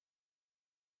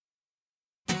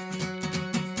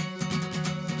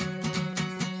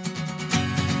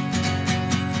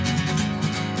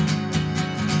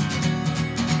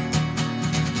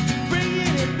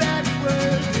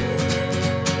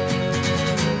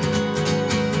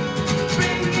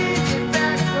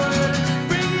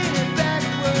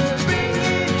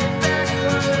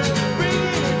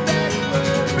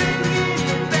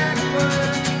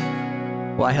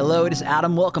Hello, it is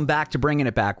Adam. Welcome back to Bringing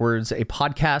It Backwards, a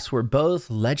podcast where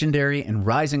both legendary and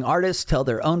rising artists tell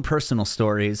their own personal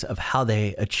stories of how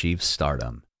they achieve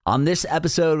stardom. On this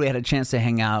episode, we had a chance to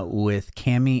hang out with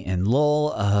Cami and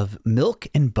Lowell of Milk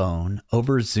and Bone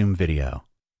over Zoom video.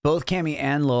 Both Cami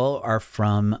and Lowell are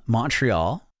from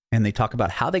Montreal, and they talk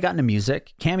about how they got into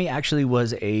music. Cami actually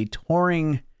was a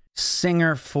touring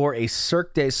singer for a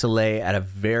Cirque du Soleil at a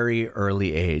very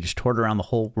early age, toured around the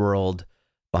whole world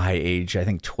by age, I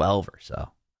think, 12 or so.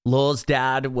 Lowell's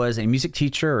dad was a music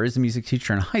teacher, or is a music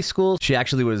teacher in high school. She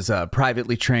actually was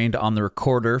privately trained on the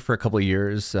recorder for a couple of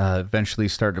years, eventually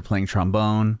started playing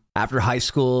trombone. After high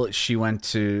school, she went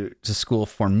to school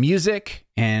for music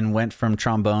and went from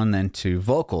trombone then to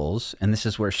vocals. And this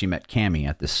is where she met Cami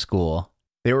at this school.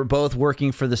 They were both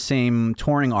working for the same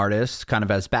touring artist, kind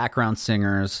of as background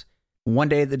singers. One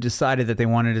day they decided that they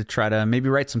wanted to try to maybe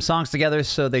write some songs together.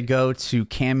 So they go to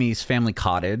Cami's family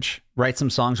cottage, write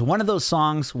some songs. One of those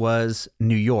songs was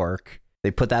New York. They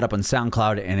put that up on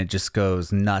SoundCloud and it just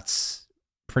goes nuts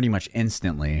pretty much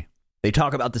instantly. They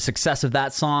talk about the success of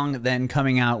that song, then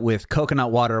coming out with Coconut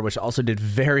Water, which also did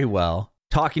very well.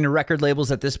 Talking to record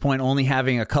labels at this point, only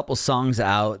having a couple songs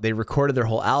out. They recorded their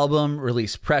whole album,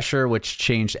 released Pressure, which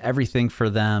changed everything for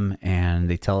them. And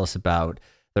they tell us about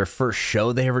their first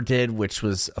show they ever did, which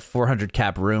was a 400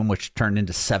 cap room, which turned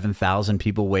into 7,000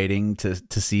 people waiting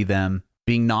to see them.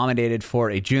 Being nominated for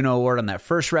a Juno Award on that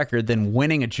first record, then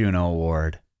winning a Juno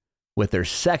Award with their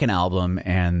second album.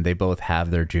 And they both have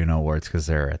their Juno Awards because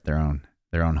they're at their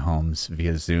own homes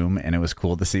via Zoom. And it was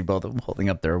cool to see both of them holding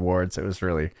up their awards. It was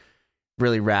really,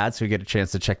 really rad. So you get a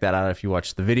chance to check that out if you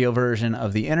watch the video version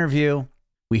of the interview.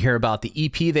 We hear about the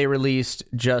EP they released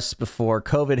just before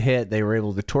COVID hit. They were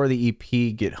able to tour the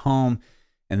EP, get home,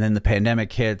 and then the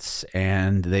pandemic hits,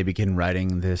 and they begin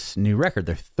writing this new record,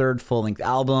 their third full-length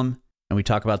album. And we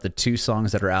talk about the two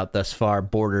songs that are out thus far,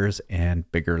 Borders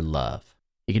and Bigger Love.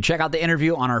 You can check out the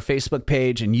interview on our Facebook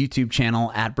page and YouTube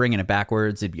channel at Bringing It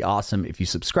Backwards. It'd be awesome if you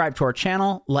subscribe to our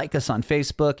channel, like us on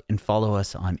Facebook, and follow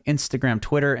us on Instagram,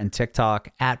 Twitter, and TikTok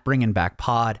at Bringing Back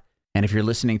Pod. And if you're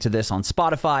listening to this on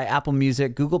Spotify, Apple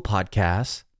Music, Google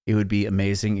Podcasts, it would be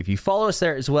amazing if you follow us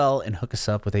there as well and hook us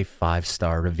up with a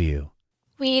 5-star review.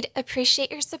 We'd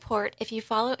appreciate your support if you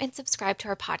follow and subscribe to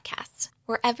our podcast,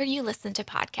 wherever you listen to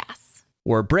podcasts.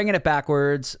 We're Bringing It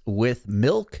Backwards with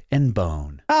Milk and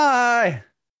Bone. Hi.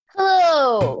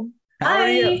 Hello. How are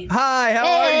you? Hi, how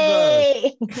are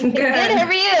you both? Good. How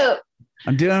are you?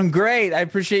 I'm doing great. I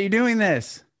appreciate you doing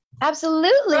this.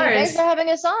 Absolutely. Thanks for having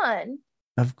us on.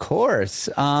 Of course.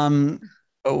 Leanne,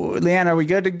 are we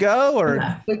good to go? Or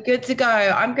yeah, we're good to go.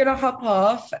 I'm going to hop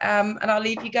off and I'll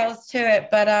leave you girls to it.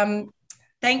 But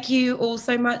thank you all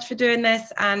so much for doing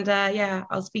this. And yeah,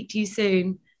 I'll speak to you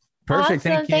soon. Perfect.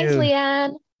 Awesome. Thank you. Thanks,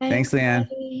 Leanne. Thanks,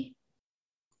 Leanne.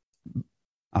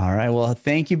 All right. Well,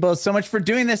 thank you both so much for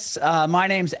doing this. My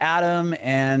name's Adam,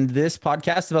 and this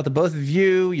podcast is about the both of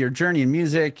you, your journey in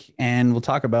music, and we'll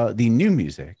talk about the new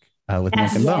music with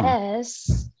Milk and Bone.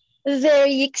 Yes.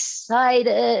 Very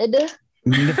excited.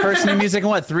 The first new music in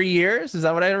what, 3 years? Is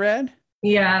that what I read?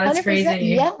 Yeah, that's 100%, crazy.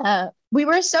 Yeah. We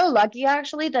were so lucky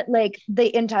actually that like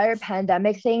the entire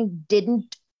pandemic thing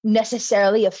didn't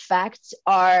necessarily affect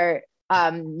our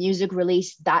music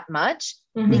release that much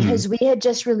because we had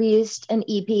just released an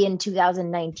EP in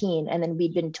 2019 and then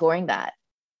we'd been touring that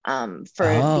for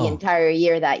the entire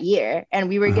year that year, and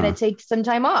we were going to take some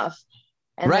time off.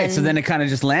 And so then it kind of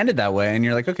just landed that way, and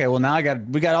you're like, okay, well now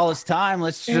we got all this time.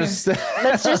 Let's just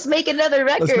make another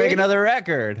record. Let's make another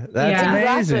record. That's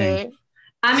amazing. Exactly.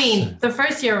 I mean, the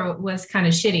first year was kind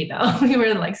of shitty though. We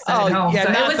were like stuck at home, so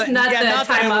it was not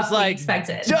the time off we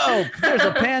expected. Dope. There's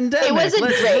a pandemic. It wasn't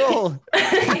great. Roll.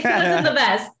 It wasn't the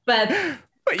best,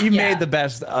 but you made the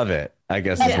best of it, I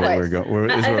guess is where we're going.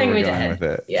 I think we're going with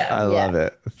it. Yeah, I love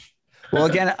it. Well,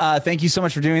 again, thank you so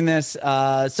much for doing this.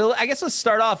 So I guess let's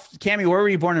start off. Cami, where were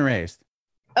you born and raised?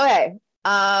 Okay.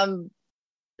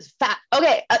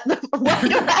 Okay. Why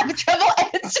do I have trouble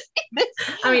answering this?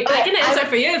 I mean, I can answer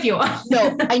for you if you want.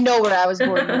 No, I know where I was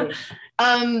born and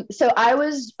raised. So I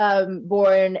was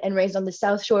born and raised on the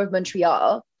South Shore of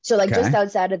Montreal. So like just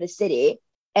outside of the city.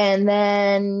 And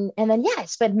then yeah, I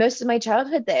spent most of my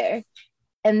childhood there.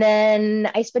 And then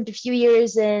I spent a few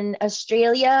years in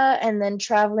Australia and then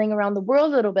traveling around the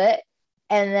world a little bit,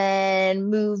 and then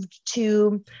moved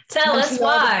to Tell us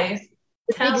why.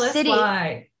 Tell us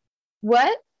why.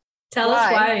 What? Tell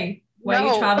us why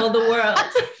you travel the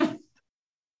world.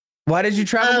 Why did you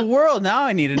travel the world? Now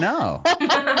I need to know.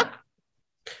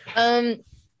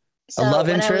 So a love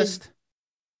interest?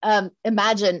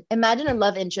 Imagine a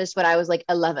love interest when I was like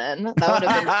 11. That would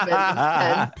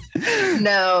have been fun.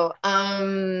 No.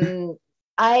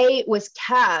 I was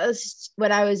cast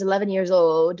when I was 11 years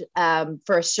old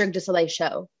for a Cirque du Soleil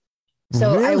show.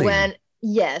 So Really? I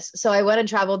went and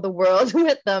traveled the world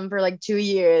with them for like 2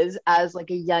 years as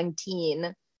like a young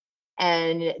teen.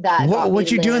 And that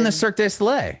What'd you do in the Cirque du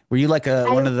Soleil? Were you like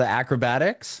one of the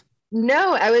acrobatics?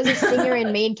 No, I was a singer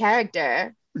and main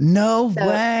character. No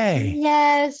way.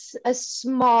 Yes, a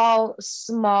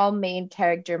small main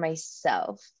character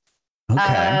myself.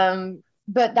 Okay.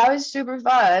 But that was super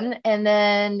fun. And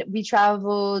then we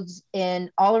traveled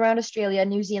in all around Australia,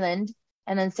 New Zealand,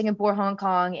 and then Singapore, Hong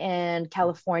Kong, and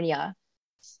California.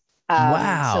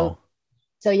 Wow.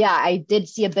 So yeah, I did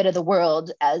see a bit of the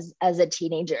world as a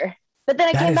teenager. But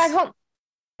then I came back home.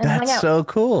 That's so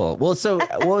cool. Well, so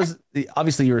what was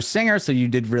obviously you were a singer, so you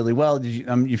did really well. Did you?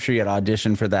 I'm sure you had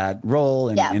auditioned for that role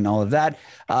and all of that.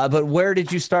 But where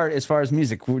did you start as far as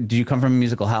music? Did you come from a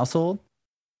musical household?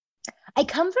 I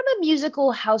come from a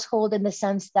musical household in the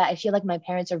sense that I feel like my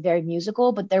parents are very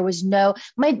musical, but there was my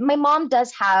mom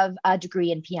does have a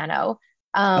degree in piano.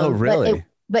 Oh, really?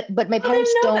 But my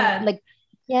parents don't like.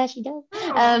 Yeah, she does.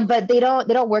 But they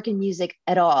don't work in music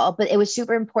at all. But it was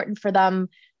super important for them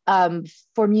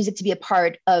for music to be a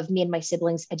part of me and my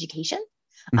siblings' education.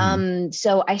 Mm-hmm.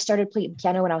 So I started playing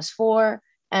piano when I was 4,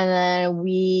 and then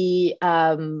we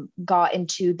got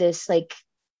into this like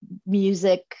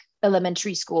music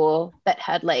elementary school that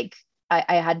had like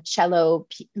I had cello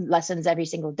lessons every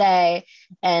single day,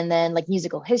 and then like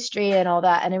musical history and all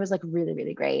that, and it was like really,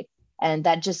 really great. And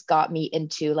that just got me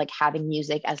into like having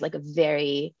music as like a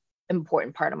very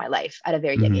important part of my life at a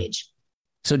very young age.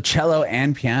 So cello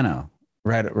and piano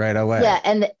right away. Yeah,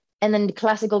 and then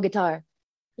classical guitar.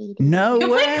 No way. You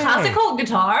play classical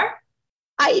guitar?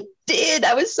 I did.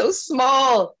 I was so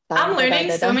small. I'm learning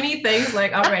so many things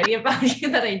like already about you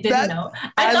that I didn't know.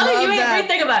 I thought I knew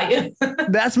everything about you.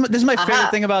 This is my favorite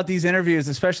thing about these interviews,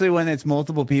 especially when it's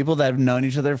multiple people that have known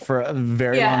each other for a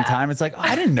very long time. It's like,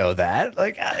 I didn't know that.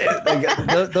 Like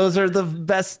those are the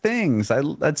best things.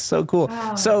 That's so cool.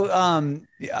 Wow. So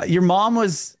your mom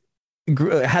has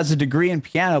a degree in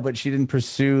piano, but she didn't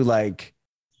pursue like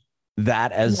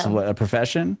that as a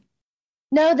profession?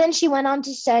 No, then she went on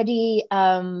to study.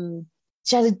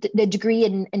 She has a degree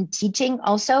in teaching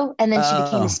also, and then she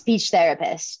became a speech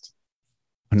therapist.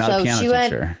 Not a piano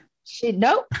teacher. She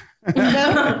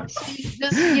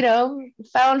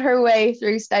just found her way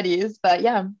through studies. But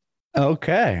yeah.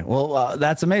 Okay, well,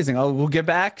 that's amazing. We'll get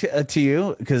back to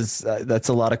you because that's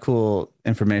a lot of cool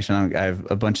information. I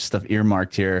have a bunch of stuff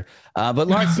earmarked here. But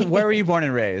Lawrence, where were you born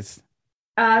and raised?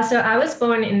 So I was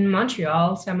born in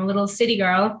Montreal, so I'm a little city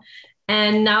girl.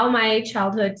 And now my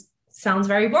childhood sounds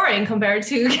very boring compared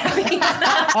to Kelly's.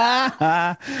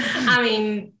 I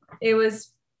mean, it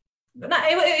was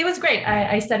great.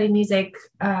 I studied music.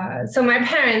 So my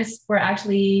parents were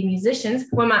actually musicians.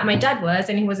 Well, my dad was,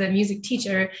 and he was a music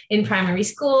teacher in primary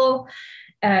school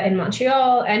in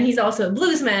Montreal. And he's also a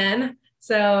blues man.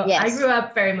 So yes. I grew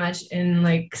up very much in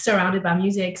like surrounded by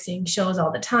music, seeing shows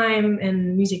all the time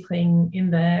and music playing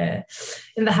in the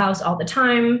house all the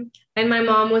time. And my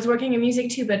mom was working in music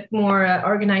too, but more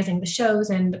organizing the shows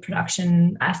and the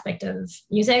production aspect of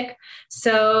music.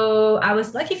 So I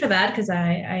was lucky for that because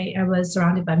I was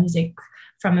surrounded by music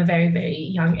from a very, very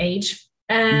young age.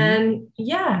 And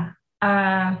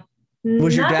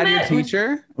was your dad your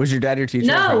teacher? Was your dad your teacher?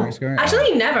 No,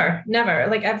 actually never.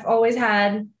 Like I've always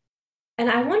had, and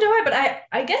I wonder why, but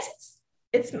I guess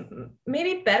it's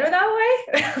maybe better that way.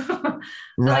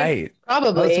 Right. Like,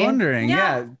 probably. I was wondering.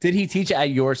 Yeah. Did he teach at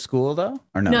your school though?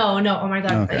 Or no? No. Oh my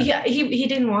God. Okay. He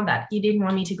didn't want that. He didn't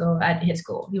want me to go at his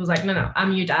school. He was like, no,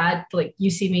 I'm your dad. Like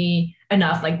you see me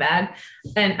enough like that.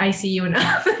 And I see you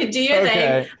enough. Do your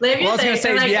thing. Live your thing. I was going to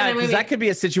say, because that could be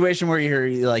a situation where you're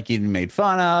like, you made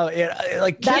fun of it.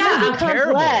 Like, that would be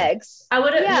complex. I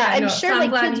would have. Yeah, I'm sure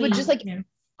like kids would just like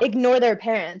ignore their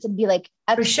parents and be like,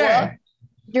 at school,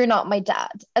 you're not my dad.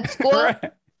 At school,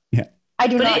 right. Yeah. I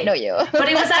do not know you. But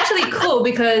it was actually cool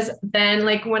because then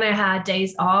like when I had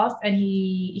days off and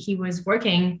he was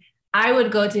working, I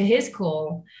would go to his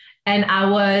school and I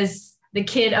was the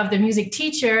kid of the music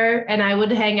teacher and I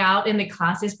would hang out in the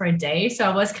classes for a day. So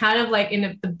I was kind of like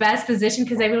in the best position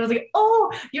because everyone was like,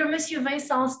 oh, you're Monsieur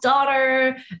Vincent's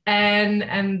daughter.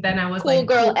 And then I was cool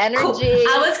girl energy. Cool.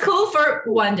 I was cool for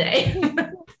one day.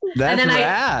 That's and then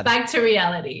rad. I back to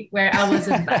reality where I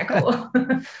wasn't that cool.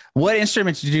 What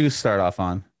instruments did you start off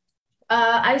on?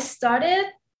 I started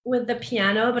with the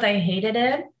piano, but I hated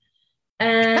it.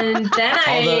 And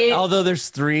then although there's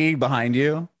 3 behind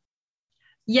you.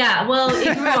 Yeah, well,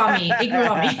 it grew on me. It grew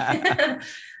on me.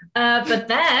 But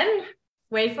then,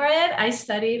 wait for it,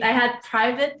 I had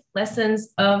private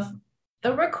lessons of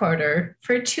the recorder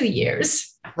for 2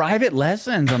 years. Private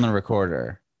lessons on the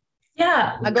recorder.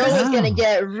 Yeah. A girl was gonna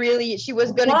get she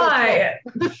was gonna why?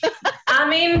 I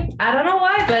mean, I don't know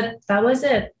why, but that was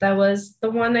it. That was the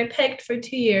one I picked for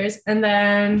 2 years. And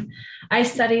then I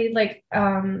studied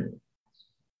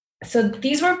so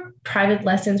these were private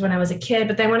lessons when I was a kid,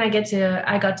 but then when I got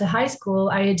to high school,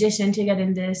 I auditioned to get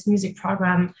in this music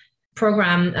program,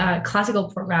 classical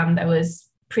program that was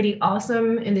pretty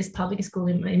awesome in this public school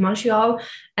in Montreal.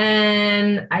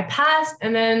 And I passed,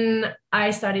 and then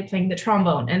I started playing the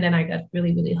trombone, and then I got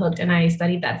really, really hooked. And I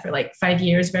studied that for like 5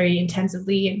 years very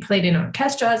intensively and played in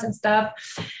orchestras and stuff.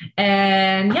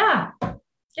 And yeah.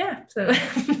 So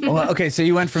Well, okay, so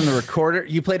you went from the recorder,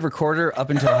 you played recorder up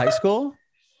until high school?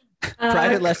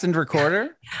 Private lesson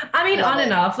recorder? I mean, on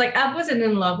and off. Like, I wasn't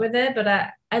in love with it, but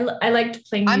I liked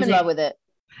playing music. I'm in love with it.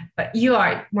 But you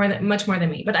are much more than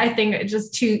me. But I think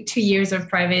just 2 years of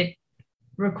private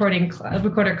recorder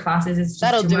classes is just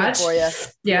that'll too do much. it for you.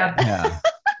 Yeah.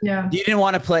 Yeah. You didn't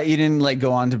want to play. You didn't like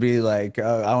go on to be like,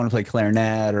 oh, I want to play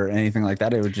clarinet or anything like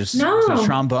that. It would just so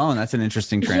trombone. That's an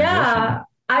interesting transition. Yeah,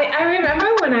 I remember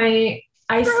when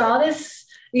I saw this.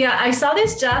 Yeah, I saw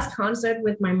this jazz concert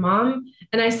with my mom,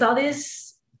 and I saw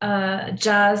this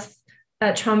jazz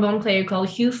trombone player called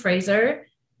Hugh Fraser.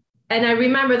 And I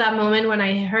remember that moment when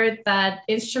I heard that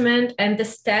instrument and the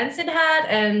stance it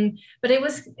had, but it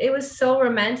was so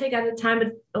romantic at the time,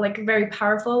 but like very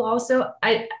powerful also.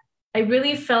 I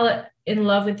really fell in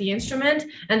love with the instrument.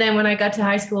 And then when I got to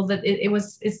high school, that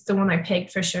it's the one I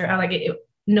picked for sure. I like it,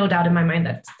 no doubt in my mind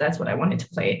that's what I wanted to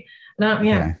play. Yeah.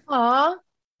 Okay. Aww.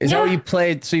 Is that what you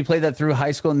played? So you played that through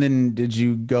high school, and then did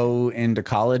you go into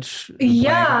college?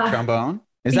 Yeah. Trombone.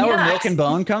 Is that where Milk and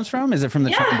Bone comes from? Is it from the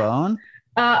trombone?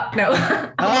 No.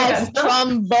 Yes,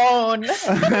 trombone.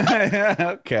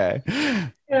 Okay.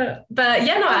 But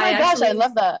yeah, no. Oh my gosh, I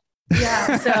love that.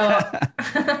 Yeah. So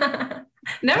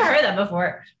never heard that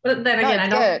before. But then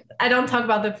again, I don't talk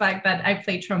about the fact that I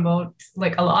play trombone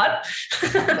like a lot.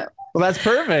 Well, that's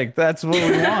perfect. That's what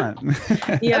we want.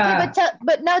 Yeah. Okay,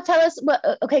 but now tell us what.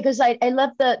 Okay, because I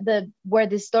love the where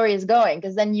this story is going.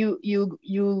 Because then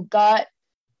you got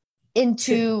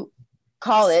into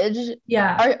college.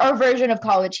 Yeah. Our version of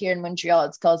college here in Montreal,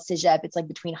 it's called Cégep. It's like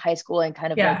between high school and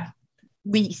kind of like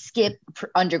we skip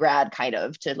undergrad kind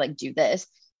of to like do this.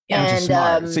 Yeah,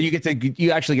 and so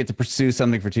you actually get to pursue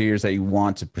something for 2 years that you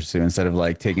want to pursue instead of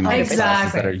like taking all these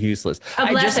classes that are useless.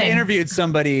 I just interviewed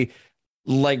somebody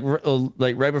like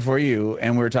right before you,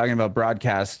 and we were talking about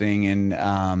broadcasting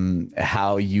and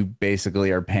how you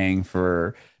basically are paying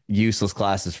for useless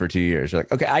classes for 2 years. You're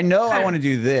like, okay, I know I want to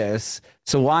do this,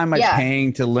 so why am I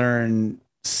paying to learn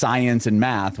science and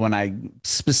math when I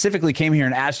specifically came here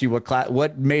and asked you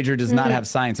what major does not have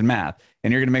science and math,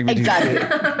 and you're gonna make me do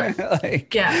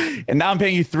like, and now I'm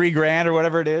paying you $3,000 or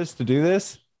whatever it is to do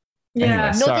this.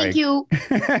 Anyway, no, thank you.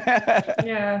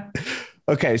 Yeah.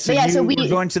 Okay, so we're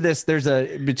going to this. There's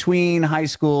a between high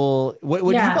school. What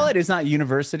do you call it? It's not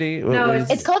university. No,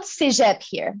 it's called Cégep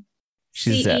here.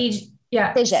 Cégep.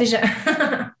 Yeah,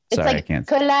 Cégep. It's Sorry, like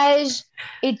collège.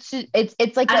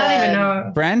 It's like I don't even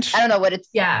know French. I don't know what it's.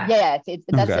 Yeah.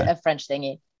 That's a French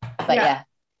thingy. But yeah,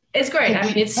 it's great. I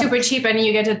mean, it's super cheap, and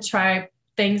you get to try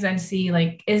things and see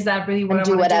like, is that really what I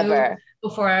want to do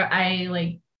before I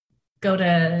like go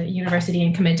to university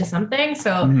and commit to something.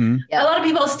 So a lot of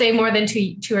people stay more than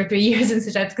two or 3 years in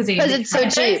Cégep because it's so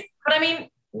cheap. But I mean,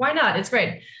 why not? It's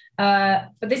great. But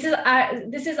this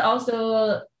is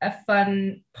also a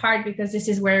fun part because this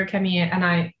is where Camille and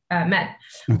I met.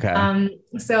 Okay.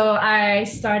 So I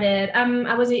started.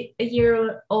 I was a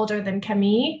year older than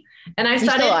Camille, and I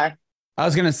started. You still are. I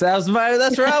was gonna say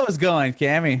that's where I was going,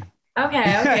 Camille. Okay,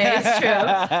 it's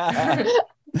true.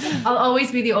 I'll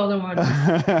always be the older one.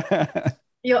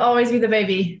 You'll always be the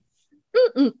baby.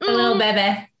 A little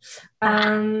baby.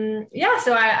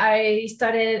 So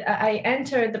I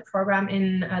entered the program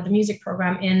in the music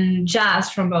program in jazz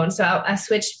trombone. So I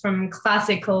switched from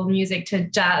classical music to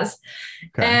jazz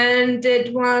and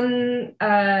did one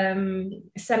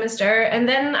semester. And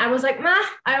then I was like,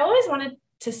 I always wanted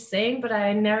to sing, but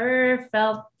I never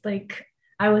felt like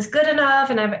I was good enough.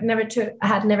 And I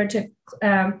had never took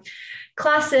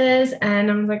classes.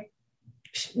 And I was like,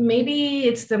 maybe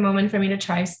it's the moment for me to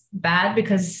try bad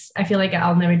because I feel like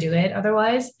I'll never do it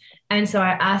otherwise. And so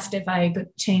I asked if I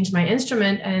could change my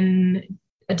instrument and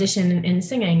audition in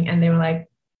singing. And they were like,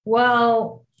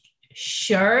 well,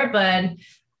 sure, but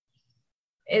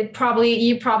you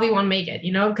probably won't make it,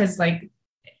 because like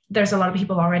there's a lot of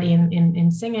people already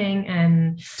in singing.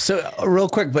 And so real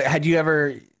quick, but had you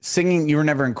ever singing? You were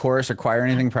never in chorus or choir or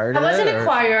anything prior to that? I was in a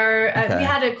choir. Okay. We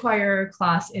had a choir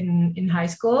class in high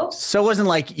school. So it wasn't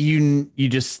like you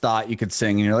just thought you could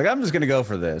sing and you're like, I'm just going to go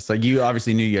for this. Like you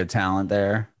obviously knew you had talent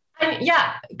there.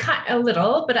 Yeah, a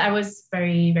little, but I was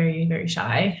very, very, very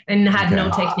shy and had no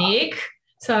technique.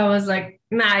 So I was like,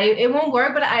 nah, it won't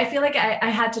work. But I feel like I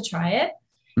had to try it.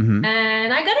 And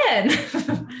I got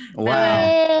in.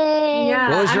 Wow. Yeah.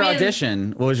 What was your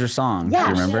audition? What was your song? Yeah.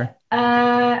 Do you remember?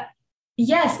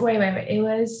 Yes. Wait. It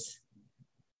was,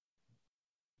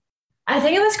 I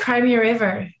think it was Cry Me a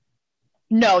River.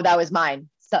 No, that was mine.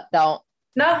 So don't.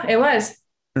 No, it was.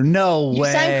 No way. You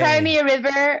sang Cry Me a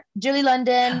River, Julie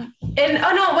London.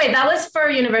 That was for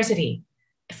university.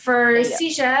 For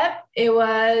CSHEP, it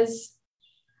was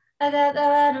I got the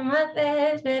light on my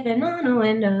face, baby, on the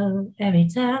window. Every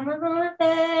time I'm on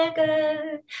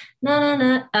the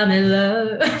no, I'm in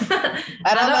love. I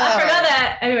forgot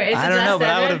that. Anyway, I don't know, but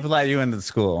I would have let you into the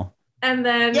school. And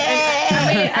then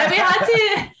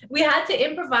we had to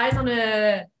improvise on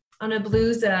a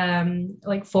blues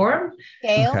form.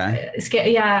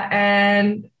 Scale. Yeah,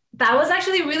 and that was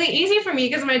actually really easy for me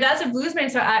because my dad's a bluesman,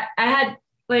 so I had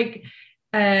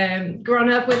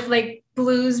grown up with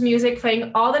blues music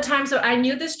playing all the time, so I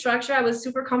knew the structure. I was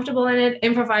super comfortable in it.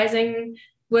 Improvising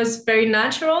was very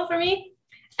natural for me,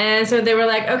 and so they were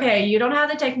like, okay, you don't have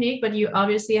the technique, but you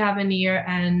obviously have an ear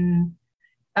and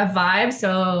a vibe,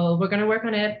 so we're gonna work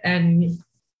on it. And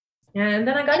then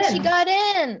I got in. She got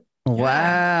in.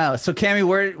 Wow. So Cami,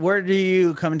 where do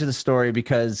you come into the story?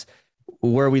 Because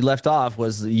where we left off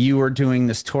was you were doing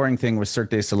this touring thing with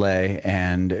Cirque du Soleil,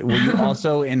 and were you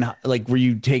also were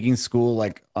you taking school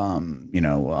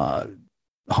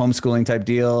homeschooling type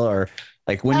deal, or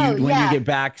when you get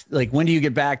back, when do you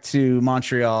get back to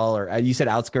Montreal, or you said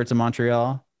outskirts of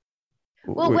Montreal?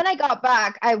 Well, when I got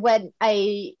back, I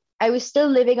was still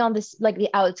living on this the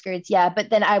outskirts, but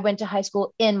then I went to high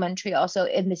school in Montreal, so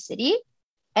in the city.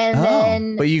 And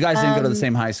then, but you guys didn't go to the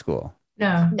same high school.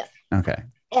 No. Okay.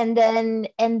 And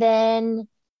then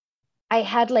I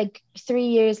had 3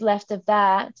 years left of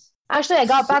that. Actually, I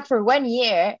got back for 1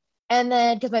 year, and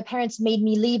then because my parents made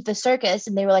me leave the circus,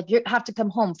 and they were like, "You have to come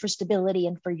home for stability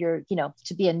and for your,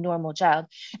 to be a normal child."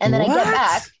 And then I get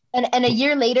back, and a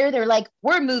year later, they're like,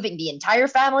 "We're moving the entire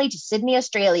family to Sydney,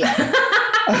 Australia."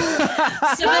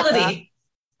 Stability.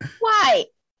 Why?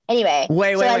 Anyway.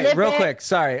 Wait, real quick.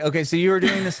 Sorry. Okay, so you were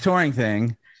doing this touring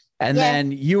thing, and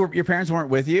then your parents weren't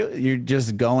with you. You're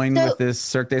just going with this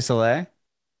Cirque du Soleil.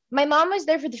 My mom was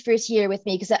there for the first year with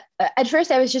me because at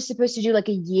first I was just supposed to do a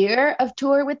year of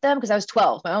tour with them because I was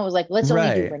 12. My mom was like, "Let's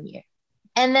only do 1 year,"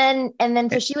 and then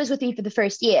so she was with me for the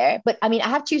first year. But I mean, I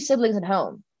have 2 siblings at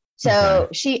home. So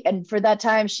for that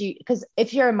time, because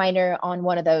if you're a minor on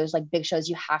one of those big shows,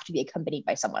 you have to be accompanied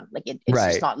by someone. It's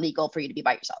just not legal for you to be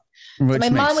by yourself. So my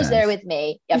mom was there with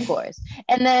me, of course.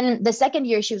 And then the second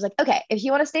year, she was like, "Okay, if you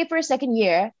want to stay for a second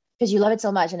year because you love it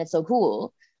so much and it's so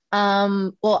cool,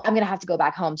 well, I'm gonna have to go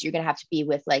back home. So you're gonna have to be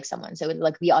with someone." So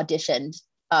we auditioned,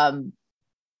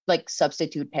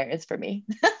 substitute parents for me.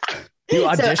 You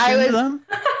auditioned for them?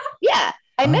 Yeah,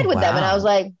 I met with them, and I was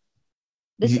like.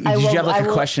 Did you have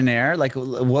a questionnaire?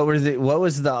 What was the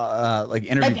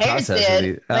interview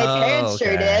process? My parents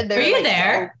sure did. Were you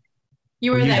there?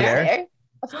 You were there?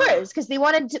 Of course, because they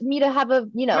wanted me to have a,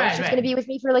 she's going to be with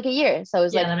me for a year. So I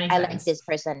was I like this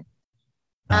person.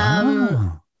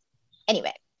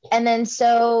 Anyway, and then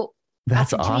so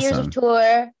that's after awesome. 2 years of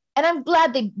tour, and I'm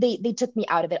glad they took me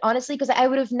out of it, honestly, because I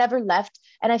would have never left.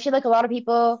 And I feel like a lot of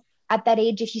people at that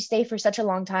age, if you stay for such a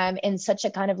long time in such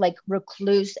a kind of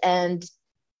recluse and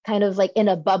kind of in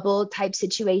a bubble type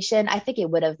situation, I think it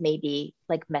would have maybe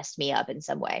messed me up in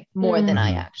some way more than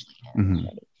I actually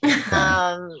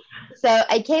had. So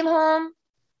I came home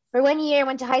for 1 year,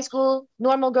 went to high school,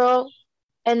 normal girl,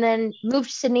 and then moved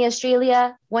to Sydney,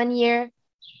 Australia 1 year,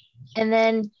 and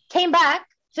then came back,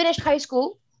 finished high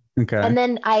school. Okay. And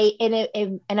then I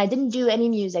didn't do any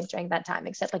music during that time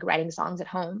except writing songs at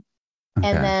home.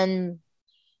 Okay.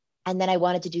 And then I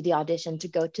wanted to do the audition to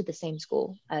go to the same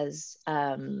school as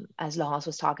Laurence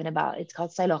was talking about. It's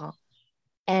called Saint Laurent.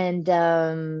 And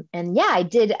I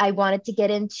did. I wanted to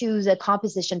get into the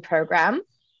composition program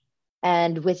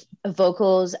and with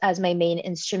vocals as my main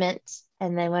instrument.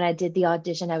 And then when I did the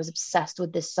audition, I was obsessed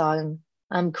with this song,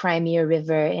 Cry Me a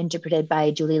River, interpreted by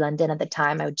Julie London at the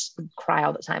time. I would just cry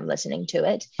all the time listening to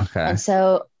it. Okay. And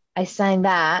so I sang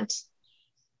that.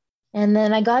 And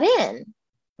then I got in.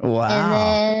 Wow.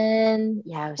 And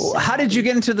then, how did you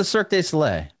get into the Cirque du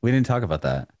Soleil? We didn't talk about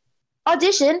that.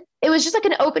 Audition. It was just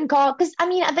an open call. Because, I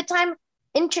mean, at the time,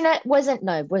 internet wasn't,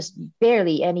 no, it was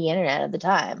barely any internet at the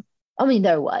time. I mean,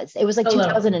 there was. It was like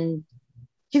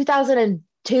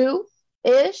 2002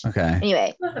 ish. Okay.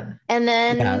 Anyway, and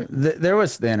then there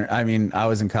was the internet. I mean, I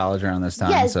was in college around this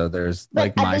time, so there's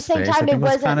like at the MySpace. same time, I think it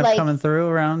wasn't kind of like coming through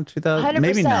around 2000.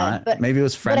 Maybe not. But maybe it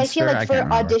was Friendster. But I feel like for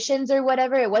remember. auditions or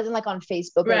whatever, it wasn't like on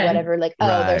Facebook or Right. whatever. Like,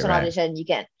 there's an audition, you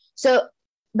can. So,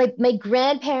 my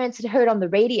grandparents had heard on the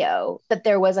radio that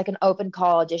there was like an open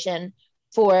call audition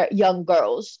for young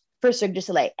girls for Cirque du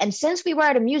Soleil. And since we were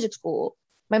at a music school,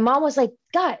 my mom was like,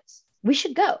 guys, we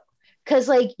should go. Because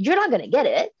like, you're not going to get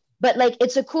it, but like,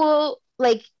 it's a cool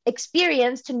like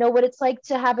experience to know what it's like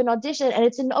to have an audition, and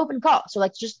it's an open call. So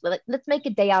like, just let's make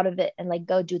a day out of it and like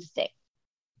go do the thing.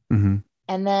 Mm-hmm.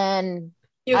 And then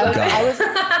I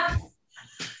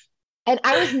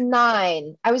was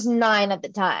 9. I was 9 at the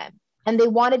time. And they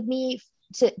wanted me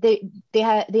to, they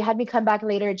had me come back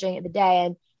later during the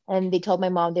day, and they told my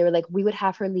mom, they were like, we would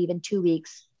have her leave in 2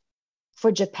 weeks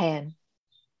for Japan,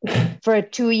 for a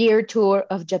 2-year tour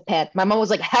of Japan. My mom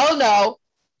was like, hell no.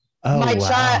 My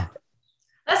child.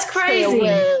 That's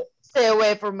crazy. Stay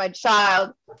away from my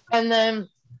child. And then,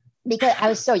 because I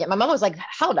was so young, my mom was like,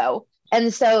 hell no.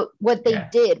 And so what they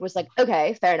did was like,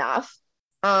 okay, fair enough.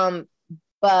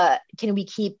 But can we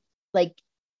keep like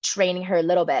training her a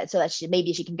little bit so that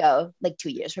maybe she can go like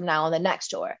 2 years from now on the next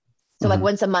tour. So like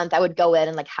once a month I would go in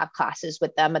and like have classes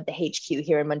with them at the HQ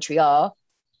here in Montreal.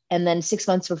 And then 6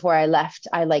 months before I left,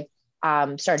 I like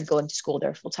started going to school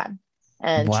there full time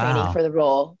and training for the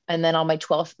role. And then on my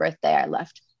 12th birthday, I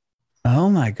left. Oh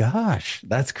my gosh.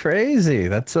 That's crazy.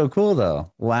 That's so cool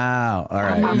though. Wow. All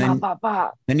right. And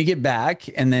then you get back,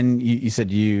 and then you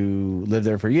said you lived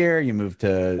there for a year, you moved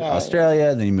to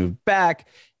Australia, then you moved back.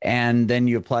 And then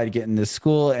you apply to get in this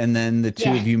school, and then the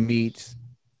two of you meet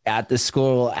at the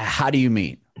school. How do you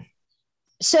meet?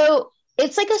 So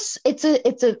it's like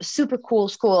it's a super cool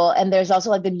school, and there's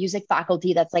also like the music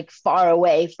faculty that's like far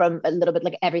away from a little bit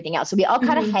like everything else. So we all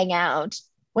kind of hang out.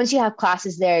 Once you have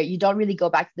classes there, you don't really go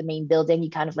back to the main building.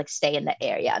 You kind of like stay in the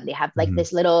area, and they have like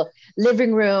this little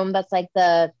living room that's like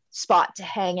the spot to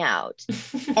hang out.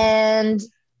 and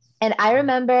I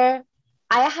remember.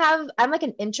 I'm like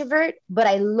an introvert, but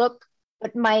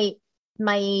my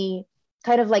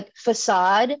kind of like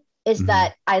facade is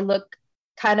that I look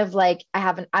kind of like I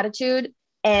have an attitude,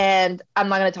 and I'm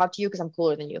not going to talk to you because I'm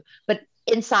cooler than you. But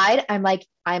inside, I'm like,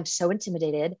 I'm so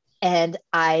intimidated and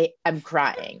I am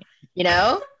crying, you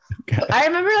know? Okay. I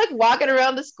remember like walking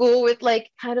around the school with like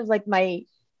kind of like my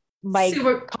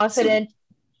super confident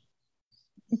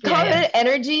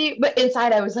energy, but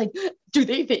inside I was like, do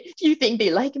you think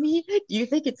they like me? Do you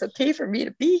think it's okay for me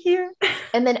to be here?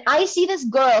 And then I see this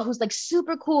girl who's like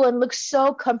super cool and looks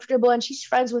so comfortable, and she's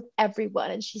friends with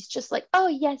everyone, and she's just like, oh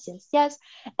yes.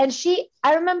 And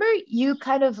I remember you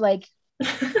kind of like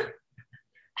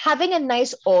having a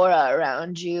nice aura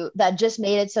around you that just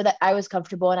made it so that I was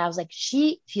comfortable, and I was like,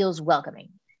 she feels welcoming.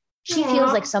 She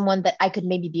feels like someone that I could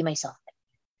maybe be myself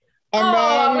in. And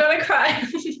then I'm gonna cry.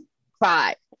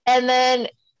 And then,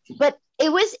 but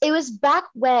it was back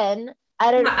when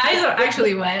I don't. My eyes are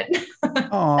actually wet. Do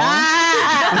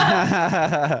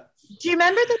you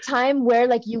remember the time where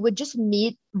like you would just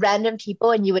meet random people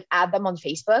and you would add them on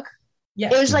Facebook? Yeah.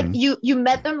 It was like you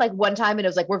met them like one time and it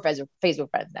was like, we're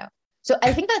Facebook friends now. So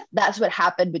I think that's what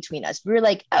happened between us. We were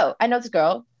like, oh, I know this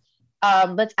girl.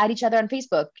 Let's add each other on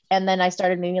Facebook. And then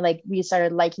we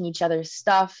started liking each other's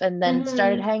stuff and then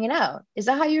started hanging out. Is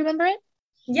that how you remember it?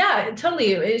 Yeah,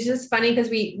 totally. It's just funny because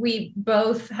we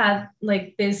both had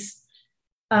like this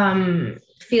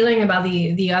feeling about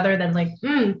the other that like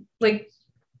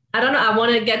I don't know, I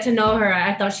want to get to know her.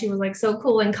 I thought she was like so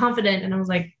cool and confident, and I was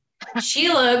like, she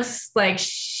looks like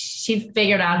she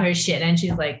figured out her shit, and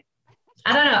she's like,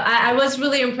 I don't know, I was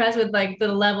really impressed with like the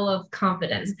level of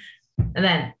confidence. And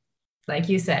then like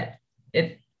you said,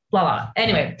 it blah blah.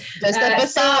 Anyway, just the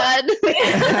facade.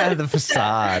 The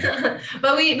facade.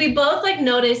 But we both like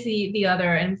noticed the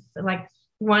other and like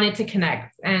wanted to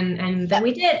connect, and then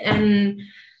we did, and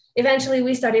eventually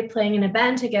we started playing in a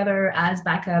band together as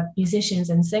backup musicians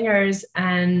and singers,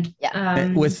 and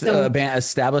with a band,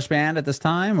 established band at this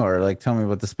time, or like tell me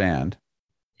about this band.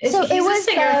 So it was a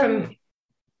singer from.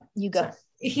 You go.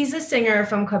 He's a singer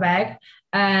from Quebec,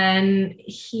 and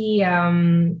he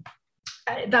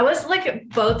that was like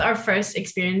both our first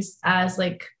experience as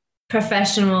like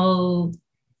professional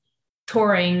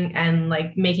touring and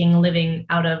like making a living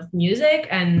out of music.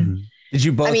 And did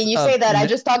you both? I mean, you say that. I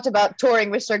just talked about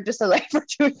touring with Cirque du Soleil for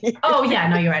 2 years. Oh yeah,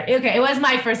 no, you're right. Okay, it was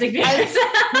my first experience.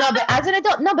 No, but as an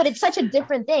adult, but it's such a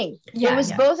different thing. It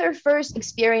was both our first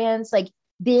experience, like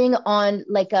being on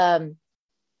like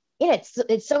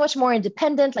it's so much more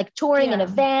independent, like touring in a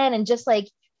van and just like,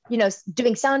 you know,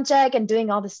 doing sound check and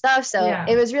doing all the stuff. So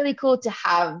it was really cool to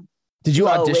have. Did you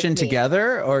audition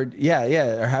together or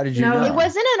or how did you know? It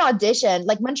wasn't an audition.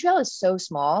 Like Montreal is so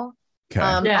small. Okay.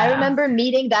 I remember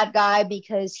meeting that guy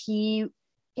because he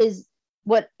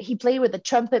played with a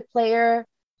trumpet player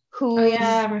whose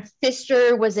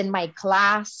sister was in my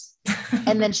class.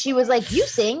 And then she was like, you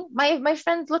sing? My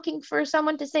friend's looking for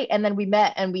someone to sing. And then we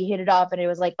met and we hit it off and it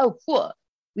was like, oh, cool.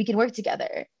 We can work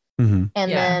together. Mm-hmm.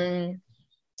 And then,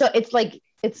 so it's like,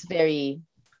 it's very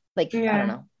like, I don't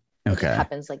know. Okay. It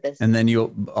happens like this. And then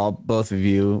both of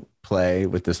you play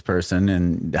with this person.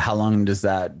 And how long does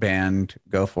that band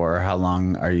go for? How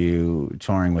long are you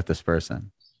touring with this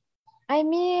person? I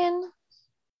mean,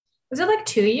 was it like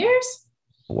 2 years?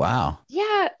 Wow.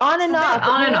 Yeah, on and off.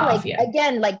 On and off, like,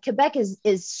 again, like Quebec is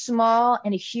small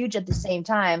and huge at the same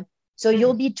time. So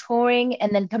you'll be touring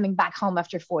and then coming back home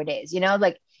after 4 days, you know,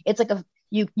 like it's like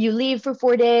you leave for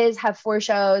 4 days, have 4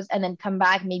 shows, and then come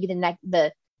back maybe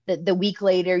the week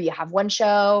later you have 1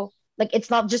 show. Like it's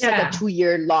not just like a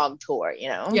 2-year long tour, you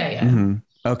know? Yeah. Mm-hmm.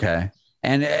 Okay.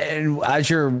 And as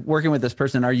you're working with this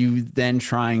person, are you then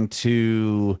trying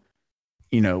to,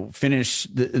 you know, finish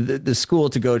the school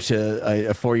to go to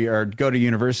a 4-year or go to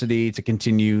university to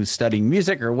continue studying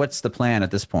music, or what's the plan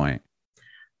at this point?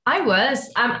 I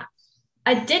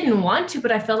didn't want to,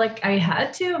 but I felt like I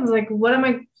had to. I was like, what am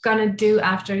I gonna do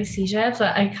after CEGEP? So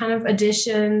I kind of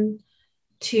auditioned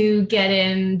to get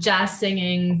in jazz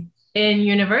singing in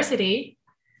university.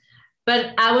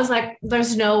 But I was like,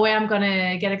 there's no way I'm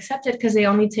gonna get accepted because they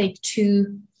only take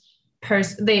 2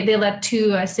 they let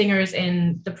 2 singers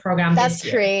in the program. That's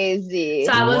crazy.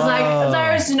 So I was like,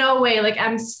 there's no way. Like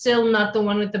I'm still not the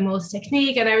one with the most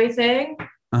technique and everything.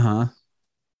 Uh-huh.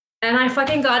 And I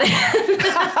fucking got in.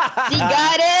 She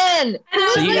got in. Who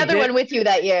was the other one with you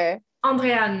that year?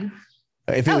 Andréane.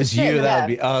 If it was you, that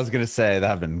would be, I was going to say, that would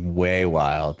have been way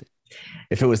wild.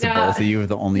 If it was the both of you,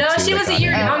 the only 2. No, she was a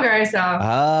year younger, so.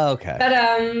 Oh, okay.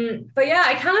 But yeah,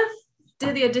 I kind of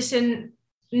did the audition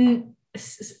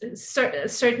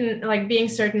certain, like being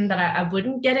certain that I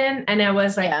wouldn't get in. And I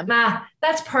was like, nah,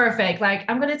 that's perfect. Like,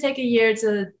 I'm going to take a year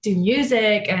to do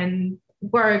music and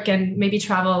work and maybe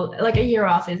travel. Like a year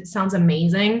off, it sounds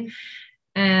amazing.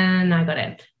 And I got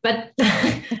in. But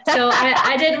so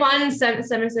I did 1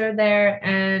 semester there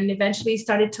and eventually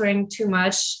started touring too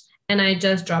much. And I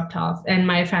just dropped off. And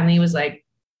my family was like,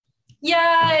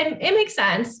 yeah, it makes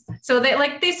sense. So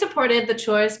they supported the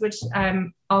choice, which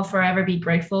I'll forever be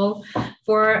grateful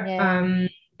for. Yeah.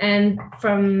 And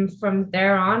from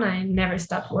there on, I never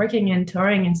stopped working and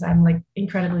touring. And so I'm like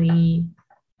incredibly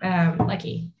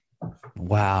lucky.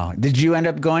 Wow. Did you end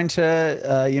up going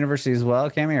to university as well,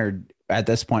 Cami, or at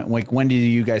this point, like when did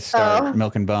you guys start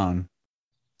Milk and Bone?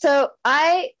 So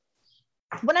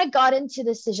when I got into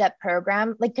the CEGEP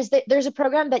program, like, because there's a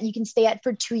program that you can stay at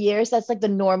for 2 years. That's like the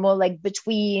normal, like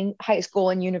between high school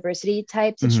and university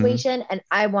type situation. And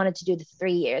I wanted to do the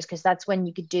 3 years because that's when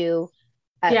you could do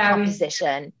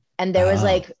composition. And there was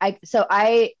like,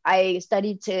 I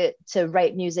studied to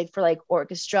write music for like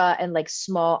orchestra and like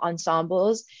small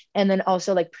ensembles, and then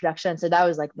also like production. So that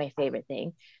was like my favorite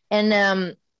thing.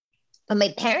 And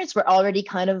my parents were already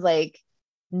kind of like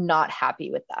not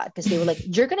happy with that because they were like,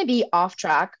 you're going to be off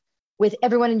track with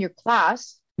everyone in your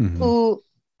class who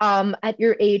at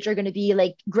your age are going to be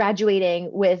like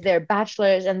graduating with their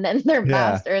bachelors and then their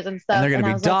masters and stuff. And they're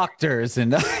going to be doctors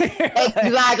and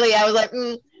exactly. I was like,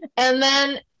 And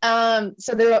then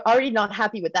so they were already not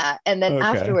happy with that. And then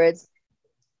afterwards,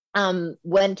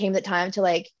 when came the time to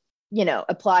like, you know,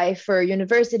 apply for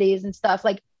universities and stuff,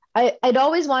 like I'd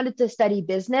always wanted to study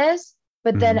business.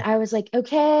 But then I was like,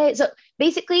 okay. So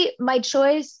basically my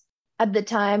choice at the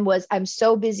time was I'm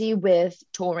so busy with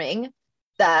touring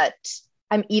that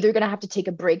I'm either going to have to take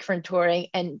a break from touring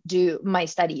and do my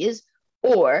studies,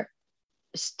 or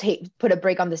put a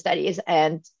break on the studies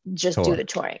and just do the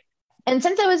touring. And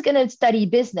since I was going to study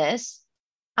business,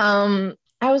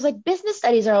 I was like, business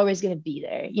studies are always going to be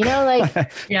there, you know, like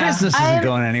business isn't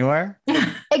going anywhere.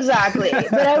 Exactly.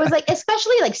 But I was like,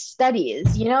 especially like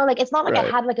studies, you know, like it's not like I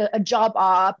had like a job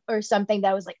op or something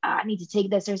that was like, I need to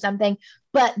take this or something.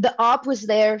 But the op was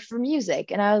there for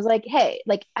music. And I was like, hey,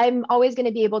 like I'm always going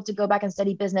to be able to go back and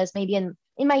study business, maybe in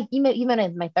my, even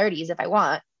in my 30s if I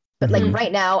want. But like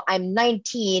right now I'm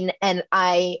 19 and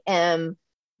I am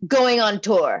going on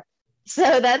tour.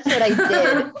 So that's what I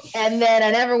did. And then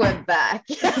I never went back.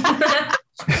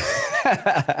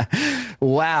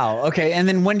 Wow. Okay. And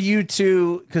then when you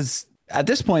two, because at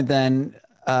this point then,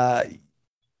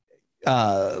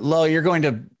 Lo, you're going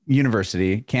to,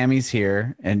 university. Cammy's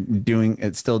here and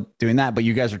still doing that, but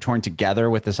you guys are touring together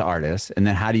with this artist. And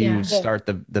then how do you start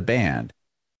the band?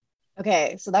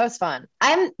 Okay, so that was fun.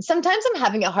 Sometimes I'm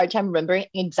having a hard time remembering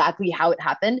exactly how it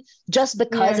happened, just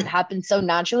because it happened so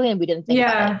naturally and we didn't think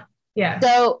about it. Yeah.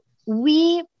 So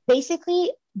we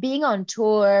basically, being on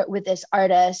tour with this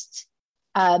artist,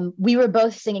 we were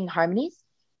both singing harmonies.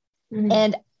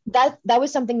 And that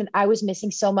was something that I was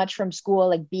missing so much from school,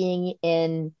 like being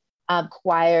in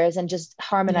choirs and just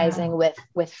harmonizing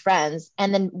with friends.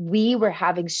 And then we were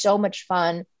having so much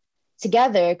fun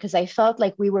together because I felt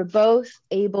like we were both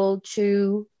able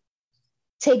to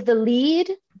take the lead,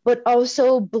 but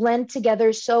also blend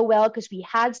together so well because we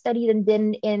had studied and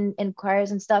been in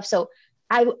choirs and stuff. So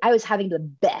I was having the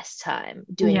best time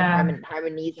doing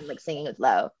harmonies and like singing with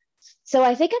Lo. So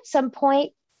I think at some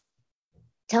point,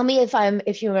 tell me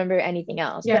if you remember anything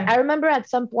else. But I remember at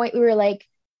some point we were like,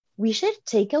 we should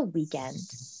take a weekend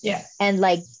and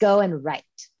like go and write.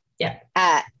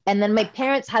 And then my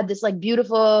parents had this like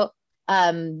beautiful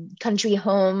country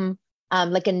home,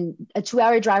 like a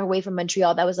 2-hour drive away from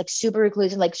Montreal that was like super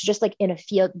reclusive, like just like in a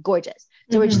field, gorgeous.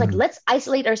 So we're just like, let's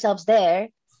isolate ourselves there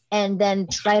and then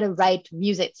try to write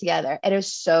music together. It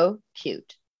was so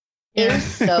cute. It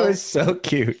was so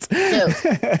cute.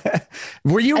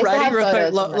 Were you writing real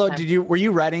quick? Were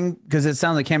you writing? Because it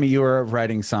sounds like, Cammy, you were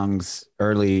writing songs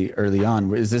early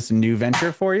on. Is this a new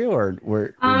venture for you, or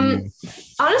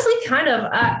honestly, kind of.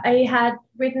 I had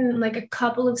written like a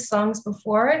couple of songs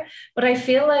before, but I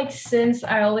feel like since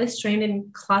I always trained in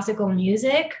classical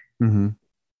music,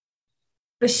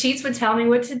 the sheets would tell me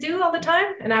what to do all the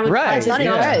time, and I would just not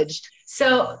encouraged.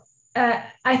 So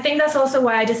I think that's also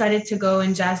why I decided to go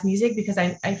in jazz music, because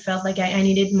I felt like I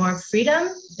needed more freedom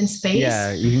and space.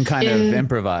 Yeah, you can kind of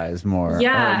improvise more.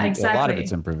 Yeah, exactly. A lot of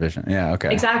it's improvisation. Yeah,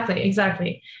 okay.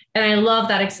 Exactly. And I love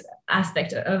that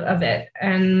aspect of it.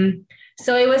 And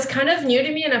so it was kind of new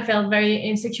to me and I felt very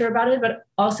insecure about it, but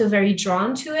also very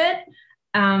drawn to it.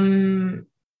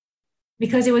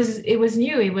 Because it was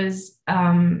new. It was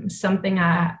something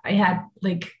I had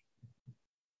like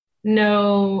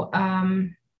no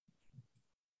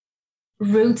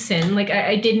roots in. Like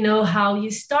I didn't know how you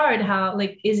start, I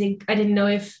didn't know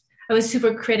if I was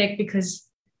super critic, because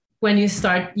when you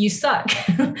start you suck.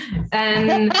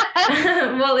 And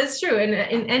well, it's true in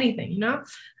anything, you know.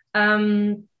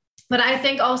 But I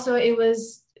think also it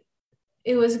was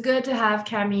good to have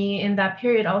Cammy in that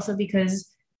period also, because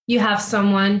you have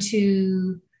someone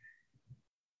to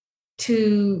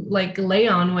like lay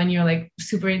on when you're like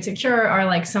super insecure, or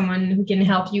like someone who can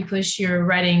help you push your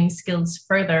writing skills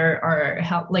further, or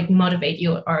help like motivate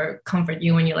you or comfort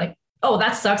you when you're like, oh,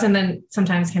 that sucks. And then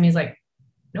sometimes Cammy's like,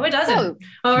 no, it doesn't.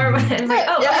 Or it's like,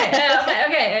 oh,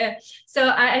 okay.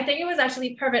 So I think it was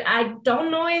actually perfect. I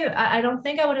don't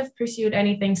think I would have pursued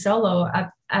anything solo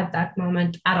at that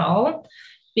moment at all,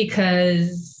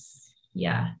 because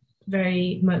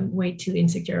way too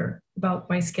insecure about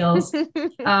my skills.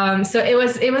 So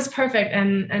it was perfect.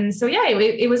 And so,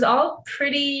 it was all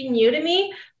pretty new to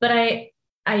me, but I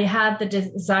had the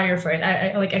desire for it.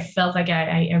 I felt like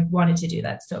I wanted to do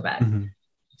that so bad.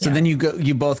 So then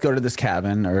you both go to this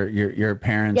cabin or your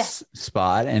parents'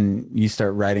 spot, and you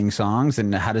start writing songs.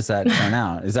 And how does that turn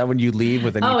out? Is that when you leave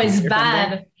with a it's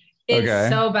bad. It's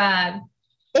so bad.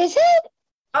 Is it?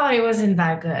 Oh, it wasn't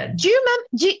that good. Do you remember?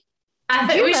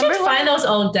 We should find those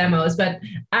old demos, but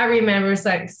I remember it's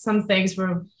like some things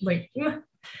were like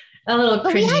a little cringy.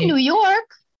 But we had New York,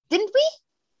 didn't we?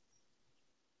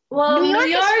 Well, New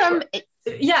York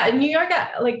New York,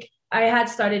 like I had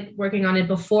started working on it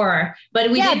before, but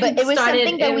but it was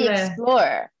something that we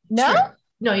explore. No? True.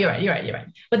 No, you're right.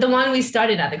 But the one we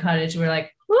started at the cottage, we're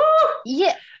like, woo!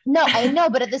 Yeah. No, I know,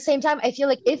 but at the same time, I feel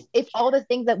like if all the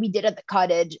things that we did at the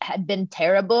cottage had been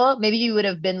terrible, maybe you would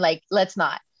have been like, let's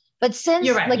not. But since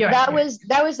that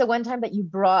was the one time that you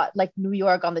brought like New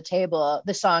York on the table,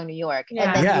 the song New York.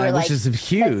 Yeah, and then you were which is a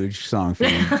huge song for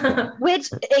me. Which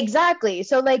exactly.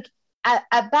 So like at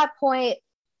that point,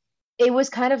 it was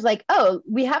kind of like, oh,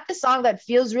 we have the song that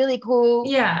feels really cool.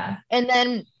 Yeah. And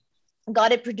then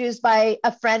got it produced by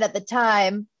a friend at the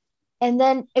time. And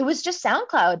then it was just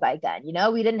SoundCloud by then, you know,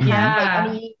 we didn't have like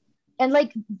any. And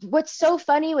like what's so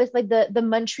funny with like the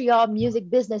Montreal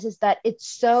music business is that it's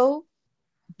so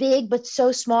big but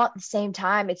so small at the same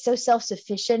time. It's so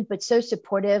self-sufficient but so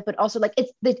supportive, but also like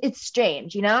it's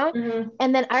strange, you know.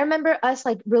 And then I remember us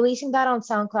like releasing that on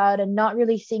SoundCloud and not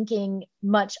really thinking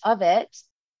much of it,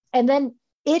 and then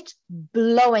it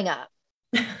blowing up.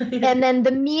 And then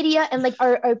the media and like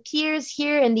our peers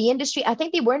here in the industry, I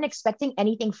think they weren't expecting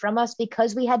anything from us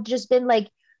because we had just been like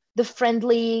the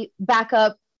friendly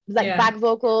backup like back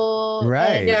vocal,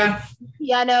 right? And, Yeah.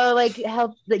 piano, like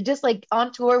help, like just like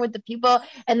on tour with the people,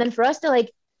 and then for us to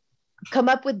like come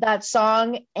up with that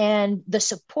song, and the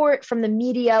support from the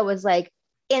media was like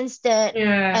instant,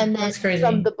 Yeah, and then that's crazy.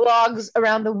 from the blogs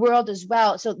around the world as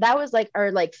well. So that was like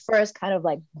our like first kind of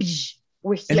like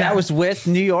we're here. And that was with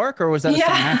New York, or was that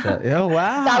Oh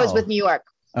wow, that was with New York.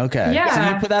 Okay. Yeah.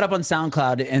 So you put that up on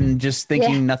SoundCloud and just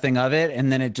thinking nothing of it, and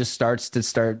then it just starts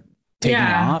taking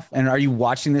off. And are you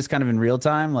watching this kind of in real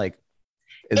time? Like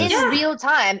in real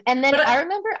time. And then I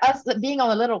remember us being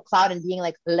on a little cloud and being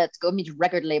like, let's go meet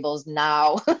record labels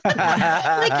now. Like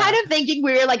kind of thinking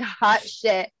we were like hot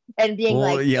shit and being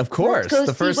yeah, of course.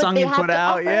 The first song you put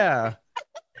out, yeah.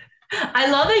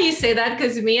 I love that you say that,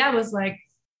 because me, I was like,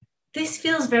 this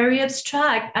feels very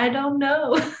abstract. I don't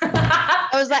know.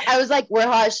 I was like, we're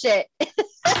hot shit.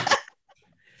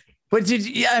 But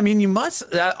I mean, you must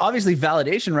obviously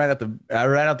validation right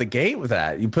out the gate with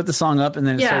that. You put the song up, and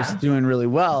then it starts doing really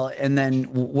well. And then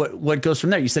what goes from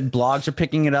there? You said blogs are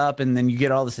picking it up, and then you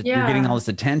get all this. You're getting all this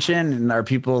attention, and are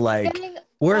people like,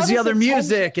 where's the other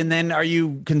music? And then are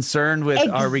you concerned with,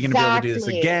 are we going to be able to do this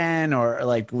again, or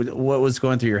like what was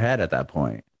going through your head at that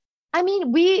point? I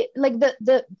mean, we like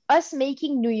the us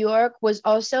making New York was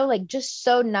also like just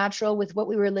so natural with what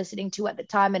we were listening to at the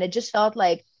time, and it just felt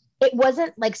like it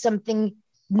wasn't like something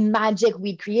magic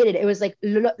we created. It was like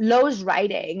Lo's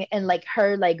writing and like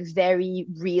her like very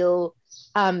real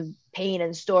pain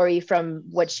and story from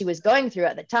what she was going through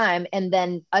at the time, and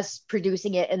then us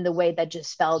producing it in the way that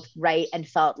just felt right and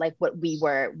felt like what we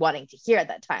were wanting to hear at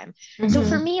that time. So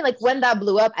for me, like when that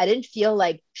blew up, I didn't feel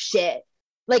like shit.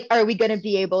 Like, are we going to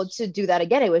be able to do that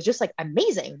again? It was just like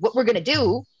amazing. What we're going to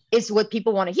do is what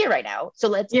people want to hear right now. So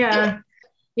let's do it.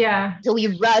 Yeah. So we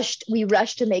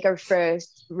rushed to make our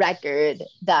first record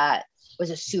that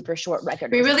was a super short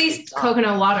record. We released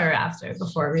Coconut Water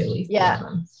before we released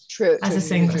true as a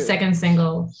single, second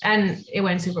single, and it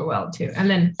went super well too.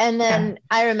 And then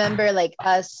I remember like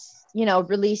us, you know,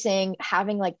 releasing,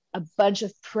 having like a bunch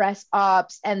of press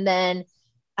ops, and then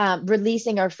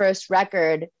releasing our first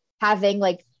record, having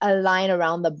like a line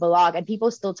around the block, and people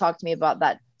still talk to me about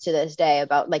that to this day,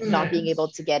 about like not being able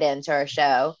to get into our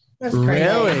show. That's crazy.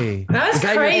 Really? That was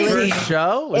crazy. Your first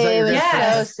show? It was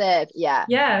so sick. Yeah.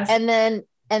 Yes. And then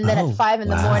at 5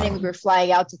 a.m, we were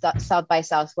flying out to South by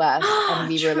Southwest, and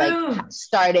we were like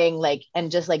starting like,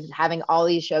 and just like having all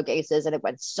these showcases, and it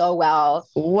went so well.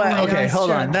 Wow. Okay,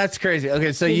 hold on. That's crazy.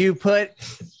 Okay, so you put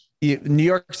New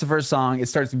York's the first song. It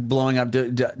starts blowing up.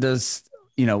 Does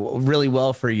really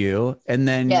well for you, and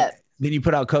then you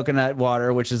put out Coconut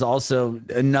Water, which is also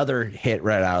another hit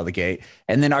right out of the gate.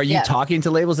 And then are you talking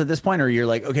to labels at this point, or you're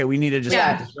like, okay, we need to just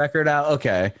put this record out?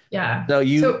 Okay. Yeah.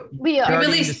 So we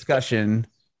released discussion.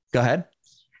 Go ahead.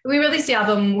 We released the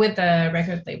album with the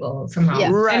record label from home.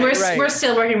 Yeah. Right, and we're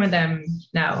still working with them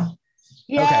now.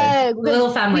 Yeah. Okay.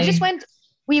 Little family.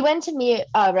 We went to meet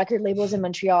record labels in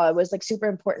Montreal. It was like super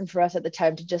important for us at the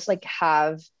time to just like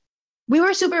we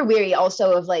were super weary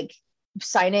also of like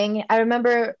signing. I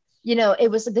remember, it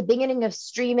was at the beginning of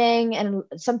streaming, and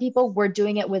some people were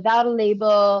doing it without a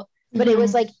label, but it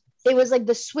was like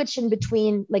the switch in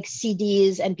between like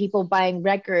CDs and people buying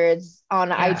records on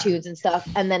iTunes and stuff,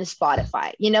 and then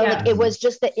Spotify, like it was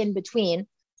just the in between.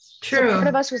 True. So part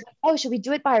of us was like, oh, should we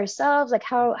do it by ourselves? Like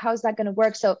how's that going to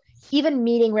work? So even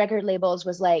meeting record labels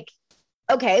was like,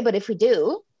 okay, but if we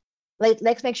do, like,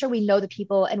 let's make sure we know the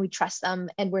people and we trust them,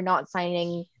 and we're not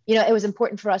signing, it was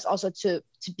important for us also to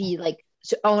be like,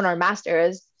 to own our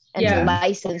masters and to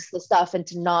license the stuff, and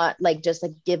to not like just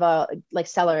like give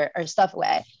sell our stuff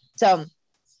away. So,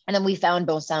 and then we found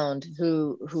Bon Sound,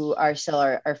 who are still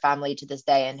our family to this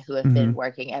day, and who have been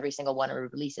working every single one of our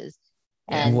releases,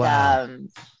 and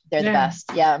they're the best.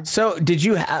 Yeah. So did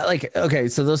you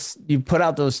so you put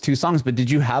out those 2 songs, but did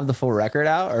you have the full record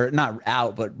out, or not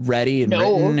out, but ready and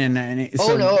written? And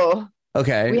so, no.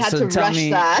 Okay. We had to rush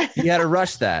that. You had to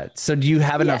rush that. So do you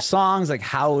have enough songs? Like,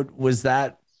 how was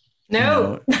that?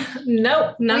 No,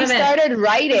 nope, none of it. We started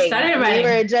writing. We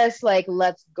were just like,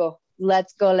 let's go,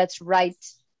 let's write.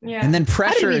 Yeah. And then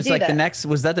Pressure is like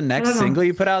was that the next single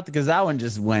you put out? Because that one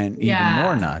just went even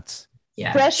more nuts.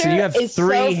 Yeah. Pressure. So you have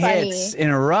 3 hits hits in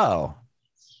a row.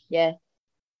 Yeah.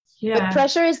 Yeah. But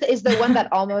Pressure is the one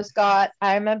that almost got.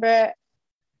 I remember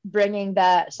bringing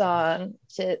that song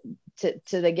to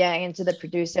the gang and to the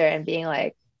producer and being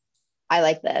like, I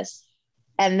like this.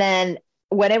 And then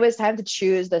when it was time to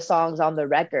choose the songs on the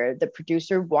record, the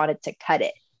producer wanted to cut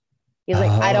it. He was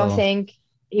like, I don't think,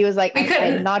 he was like,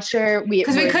 I'm not sure.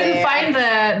 Because we couldn't find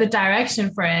the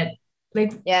direction for it.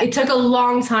 Like it took a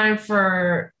long time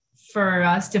for for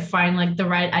us to find like the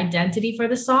right identity for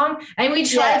the song. And we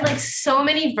tried like so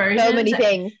many versions, so many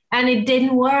things, and it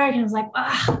didn't work. And I was like,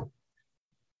 ah.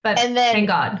 But and then, thank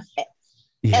God.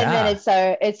 Yeah. And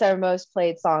then it's our most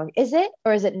played song. Is it,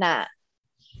 or is it not?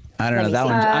 I don't know that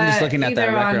one. I'm just looking at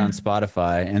that record on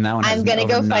Spotify, and that one has I'm gonna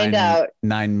go find out.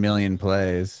 9 million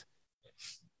plays.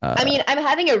 I mean, I'm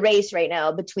having a race right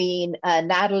now between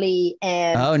Natalie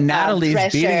and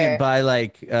Natalie's beating it by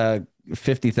like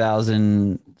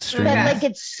 50,000 streams. But like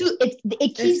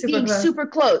it keeps being close. Super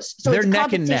close. So they're it's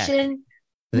neck and neck.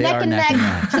 Neck and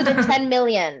neck to the 10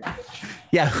 million.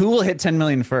 Yeah, who will hit 10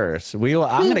 million first? I'm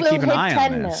going to keep an eye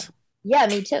on this. Yeah,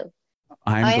 me too.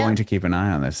 I'm going to keep an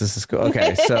eye on this. This is cool.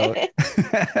 Okay, so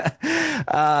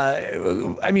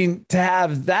I mean, to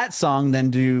have that song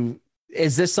then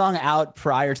is this song out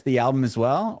prior to the album as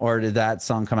well, or did that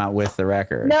song come out with the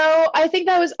record? No, I think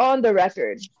that was on the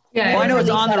record. Yeah, well, I know it's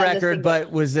on the record, but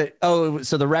was it? Oh,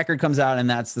 so the record comes out and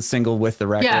that's the single with the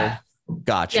record. Yeah.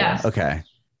 Gotcha. Yeah. Okay.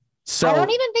 So I don't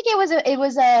even think it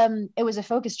was a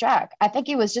focus track. I think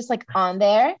it was just like on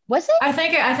there. Was it? I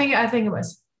think it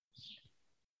was.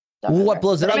 What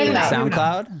blows it up?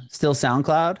 SoundCloud? Still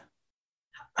SoundCloud?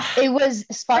 It was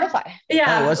Spotify.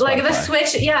 Yeah, Spotify. Like the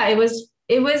switch. Yeah, it was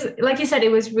like you said,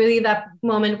 it was really that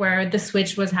moment where the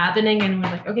switch was happening and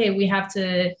we're like, okay, we have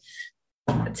to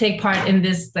take part in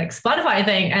this like Spotify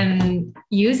thing and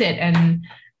use it. And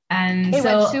it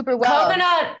so went super well.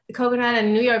 Coconut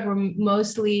and New York were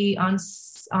mostly on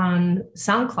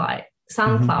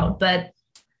SoundCloud, but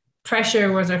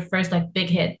Pressure was our first like big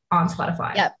hit on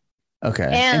Spotify. Yep. Okay.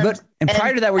 And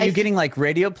prior to that, were you getting like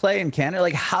radio play in Canada?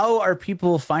 Like, how are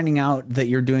people finding out that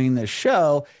you're doing this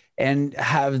show and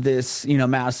have this,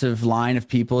 massive line of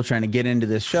people trying to get into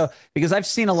this show? Because I've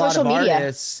seen a lot of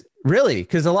artists, really,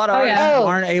 because a lot of artists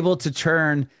aren't able to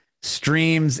turn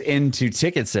streams into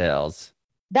ticket sales.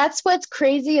 That's what's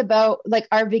crazy about like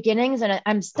our beginnings. And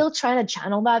I'm still trying to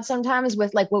channel that sometimes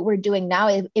with like what we're doing now.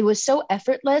 It was so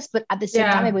effortless, but at the same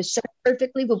time, it was so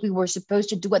perfectly what we were supposed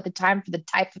to do at the time for the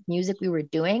type of music we were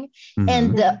doing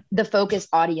and the focus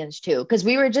audience too. Cause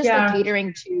we were just like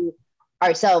catering to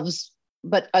ourselves,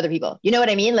 but other people, you know what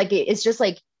I mean? Like it's just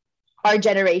like our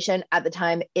generation at the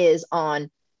time is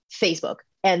on Facebook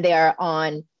and they are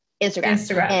on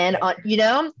Instagram. And on,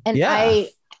 and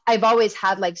I've always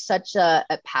had like such a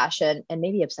passion and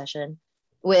maybe obsession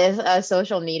with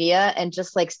social media and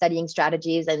just like studying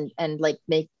strategies and like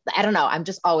I don't know. I'm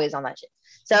just always on that shit.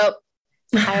 So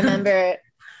I remember.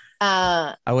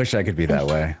 I wish I could be that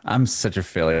way. I'm such a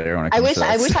failure when it comes to that.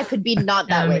 I wish I could be not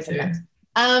that way sometimes.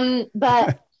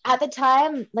 But at the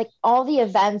time, like all the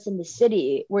events in the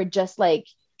city were just like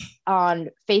on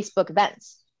Facebook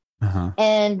events.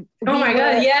 And my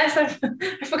God, yes, I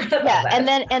forgot about that. And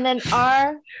then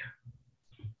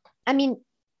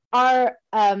our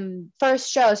first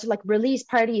show, so like release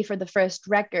party for the first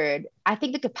record, I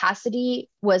think the capacity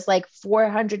was like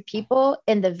 400 people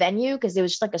in the venue because it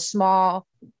was just like a small,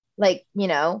 like,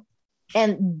 and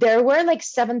there were like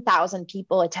 7,000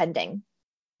 people attending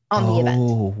on the event.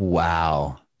 Oh,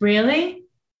 wow. Really?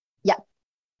 Yeah.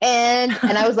 And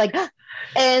I was like,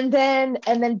 and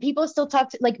then people still talk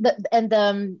to like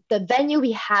the venue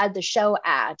we had the show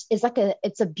at is like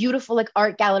it's a beautiful like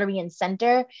art gallery and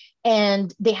center,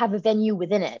 and they have a venue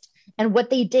within it. And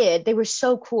what they did, they were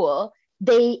so cool.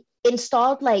 They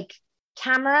installed like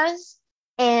cameras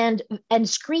and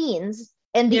screens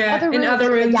in the other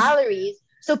rooms, the galleries,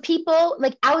 so people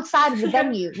like outside of the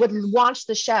venue would watch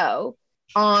the show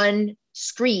on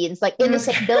screens, like in the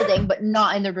same building, but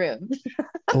not in the room.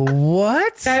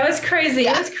 What? That was crazy.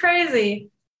 Yeah. It was crazy.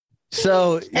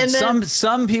 So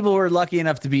some people were lucky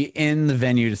enough to be in the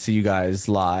venue to see you guys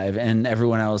live, and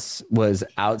everyone else was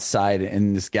outside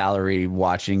in this gallery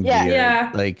watching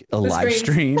like a live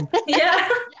stream. Yeah,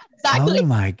 exactly. Oh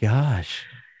my gosh,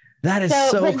 that is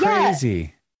so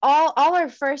crazy. All our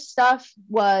first stuff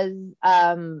was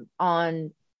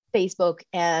on Facebook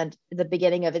and the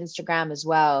beginning of Instagram as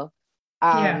well.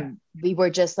 We were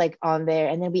just like on there,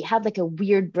 and then we had like a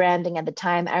weird branding at the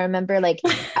time. I remember like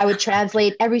I would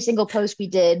translate every single post we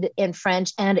did in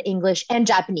French and English and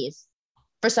Japanese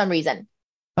for some reason.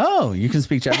 Oh, you can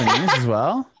speak Japanese as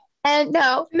well? And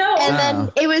no. And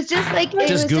then it was just like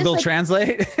just Google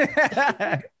Translate.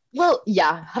 Well,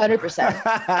 yeah,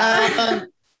 100%.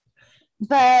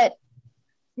 But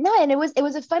no, and it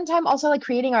was a fun time also like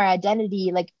creating our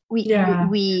identity. Like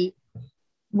we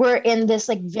were in this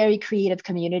like very creative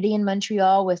community in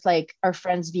Montreal with like our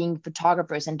friends being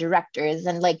photographers and directors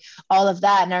and like all of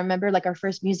that. And I remember like our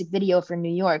first music video for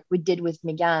New York we did with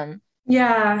Megan.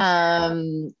 Yeah.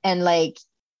 And like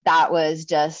that was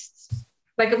just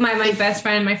Like my best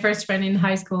friend, my first friend in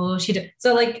high school, she did.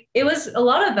 So like it was a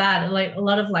lot of that, like a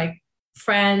lot of like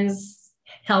friends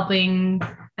helping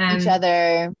and each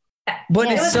other. But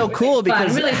Yeah, it's so cool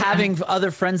because really having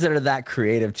other friends that are that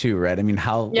creative too, right? I mean,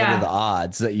 what are the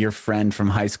odds that your friend from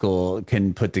high school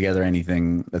can put together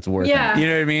anything that's worth it? You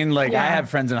know what I mean? Like I have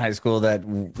friends in high school that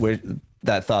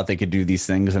thought they could do these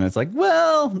things, and it's like,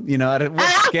 well, you know, at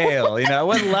what scale, you know,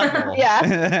 what level?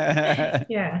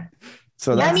 Yeah.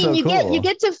 So that's you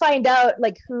get to find out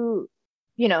like who,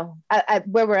 you know, at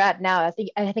where we're at now. I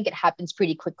think it happens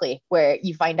pretty quickly where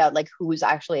you find out like who's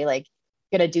actually like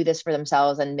gonna do this for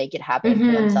themselves and make it happen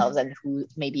for themselves, and who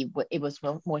maybe it was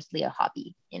mostly a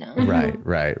hobby, you know.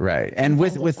 Right. And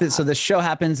with it, so the show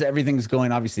happens, everything's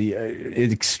going obviously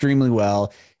extremely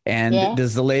well. And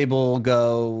does the label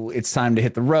go, it's time to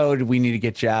hit the road, we need to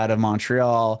get you out of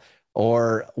Montreal?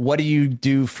 Or what do you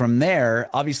do from there?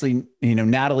 Obviously, you know,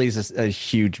 Natalie's a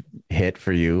huge hit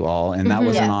for you all, and that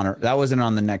wasn't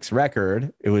on the next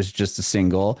record. It was just a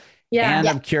single. And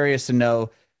I'm curious to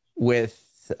know with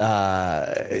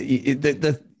that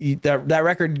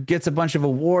record gets a bunch of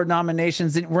award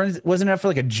nominations. Wasn't it for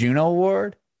like a Juno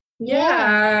Award?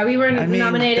 Yeah, we were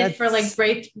nominated for like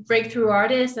breakthrough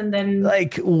artist, and then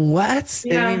like what?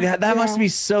 I mean, that must be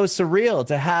so surreal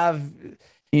to have.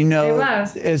 You know,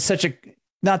 it's such a,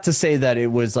 not to say that it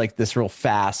was like this real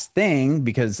fast thing,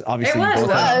 because obviously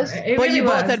you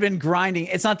both had been grinding.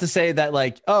 It's not to say that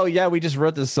like, oh yeah, we just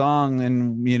wrote this song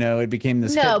and you know it became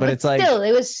this hit, but it's like still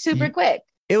it was super quick.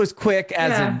 It was quick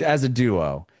as a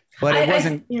duo, but it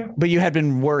wasn't. But you had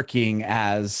been working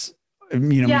as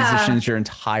musicians your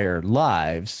entire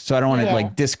lives, so I don't want to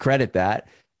like discredit that.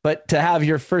 But to have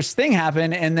your first thing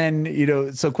happen and then, you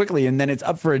know, so quickly, and then it's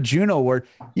up for a Juno Award,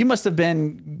 you must have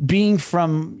been, being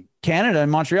from Canada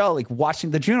and Montreal, like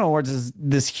watching the Juno Awards is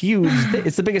this huge,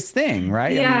 it's the biggest thing,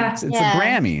 right? Yeah. I mean, it's the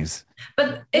Grammys.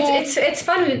 But it's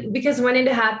fun because when it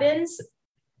happens,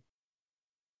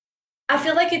 I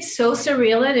feel like it's so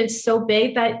surreal and it's so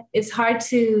big that it's hard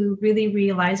to really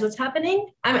realize what's happening.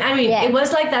 I mean, it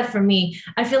was like that for me.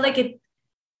 I feel like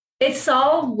it's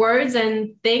all words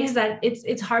and things that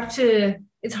it's hard to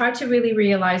really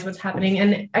realize what's happening.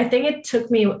 And I think it took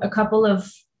me a couple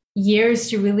of years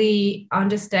to really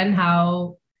understand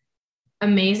how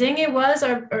amazing it was,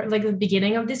 or like the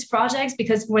beginning of these projects,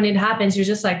 because when it happens, you're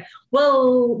just like,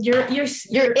 well, you're in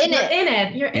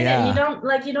it. You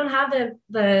don't have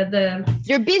the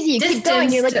you're busy, you keep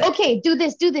going, you're like, okay, do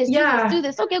this, do this.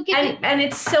 Okay. And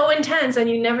it's so intense, and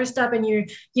you never stop, and you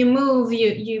move,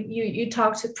 you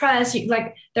talk to press,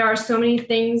 like there are so many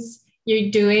things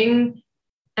you're doing,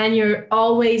 and you're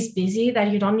always busy that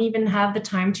you don't even have the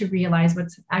time to realize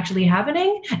what's actually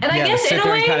happening. And I guess in a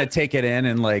way, kind of take it in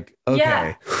and like,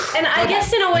 okay. And I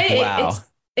guess in a way,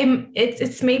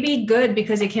 it's maybe good,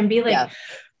 because it can be like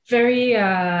very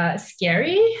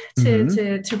scary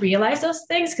to realize those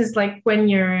things. Because like when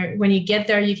you get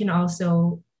there, you can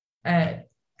also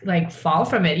like fall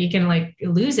from it. You can like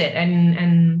lose it.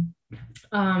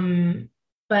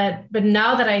 But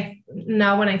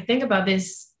now when I think about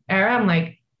this era, I'm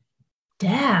like,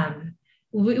 damn,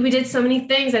 we did so many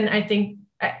things. And I think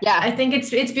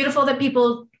it's beautiful that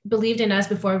people believed in us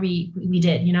before we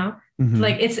did, you know.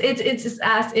 Like it's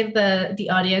as if the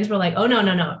audience were like, oh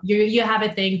no, you have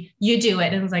a thing, you do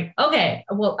it. And it's like, okay,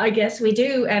 well, I guess we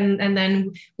do. And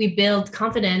then we build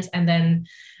confidence, and then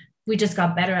we just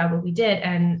got better at what we did.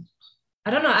 And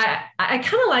I don't know, I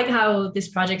kind of like how this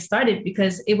project started,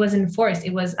 because it wasn't forced.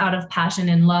 It was out of passion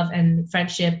and love and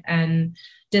friendship and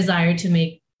desire to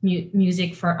make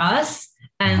music for us,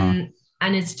 and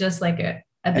it's just like a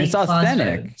big, it's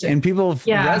authentic, and people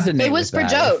resonate. It was for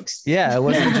jokes. Yeah, it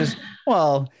wasn't just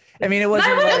well. I mean, it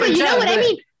wasn't. But you know what I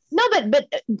mean? No,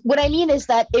 but what I mean is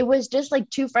that it was just like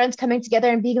two friends coming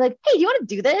together and being like, "Hey, do you want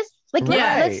to do this?" Like,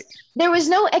 there was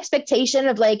no expectation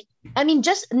of like, I mean,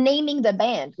 just naming the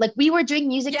band. Like, we were doing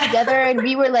music together, and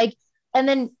we were like,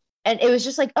 and it was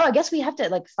just like, oh, I guess we have to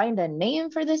like find a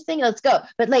name for this thing. Let's go.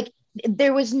 But like,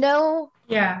 there was no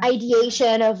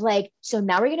ideation of like, so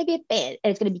now we're going to be a band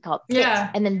and it's going to be called this,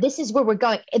 and then this is where we're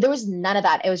going. There was none of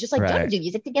that. It was just like, don't do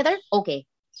music together. Okay.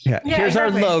 Here's our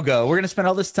logo. We're going to spend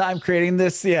all this time creating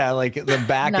this. Like the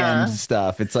back end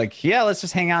stuff. It's like, let's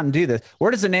just hang out and do this.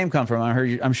 Where does the name come from?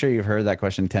 I'm sure you've heard that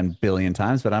question 10 billion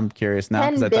times, but I'm curious now.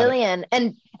 10 billion.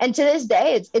 And to this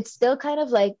day, it's still kind of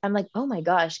like, I'm like, oh my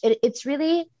gosh, it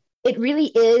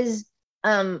really is,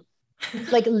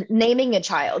 like naming a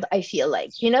child. I feel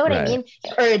like, you know what I mean?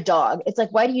 Or a dog. It's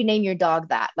like, why do you name your dog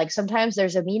that? Like, sometimes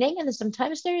there's a meaning and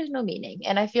sometimes there is no meaning.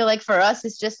 And I feel like for us,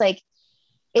 it's just like,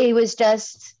 it was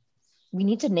just, we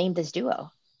need to name this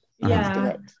duo.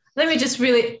 Yeah. then we just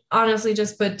really honestly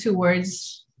just put two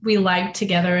words we liked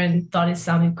together and thought it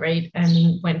sounded great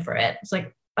and went for it. It's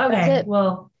like, okay,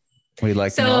 well, we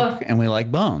like milk and we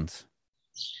like bones.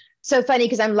 So funny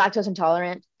because I'm lactose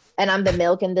intolerant and I'm the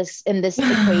milk in this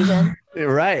equation.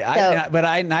 Right.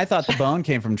 I thought the bone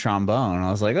came from trombone. I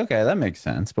was like, okay, that makes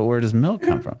sense. But where does milk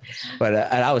come from? But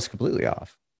I was completely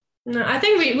off. No, I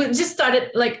think we just started,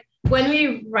 like, when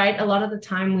we write, a lot of the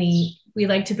time we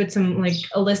like to put some, like,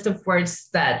 a list of words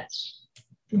that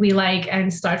we like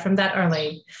and start from that, or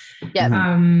like,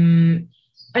 and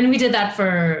we did that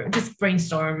for just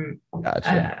brainstorm.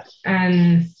 Gotcha.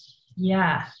 And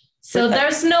yeah, so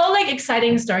there's no like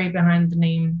exciting story behind the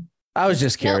name. I was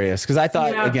just curious because I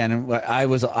thought again,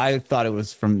 I thought it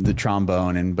was from the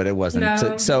trombone, but it wasn't.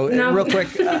 No. Real quick,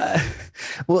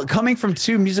 well, coming from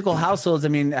two musical households, I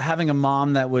mean, having a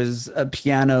mom that was a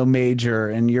piano major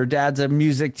and your dad's a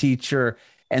music teacher,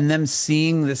 and them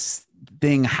seeing this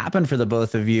thing happen for the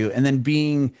both of you, and then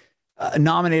being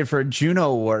nominated for a Juno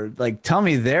Award, like, tell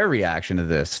me their reaction to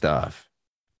this stuff.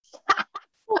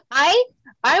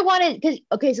 I wanted,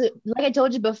 so like I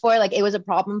told you before, like it was a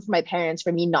problem for my parents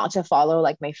for me not to follow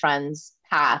like my friend's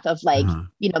path of like,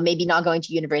 maybe not going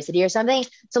to university or something.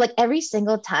 So like every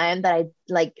single time that I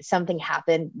like something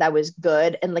happened that was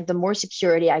good, and like the more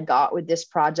security I got with this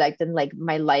project and like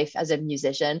my life as a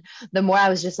musician, the more I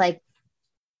was just like,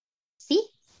 see?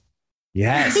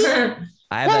 Yes.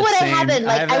 I have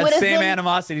that same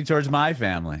animosity towards my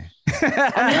family.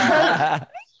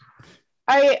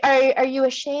 Are you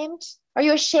ashamed? Are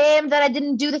you ashamed that I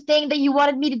didn't do the thing that you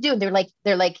wanted me to do? And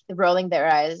they're like rolling their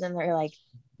eyes and they're like,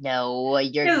 no,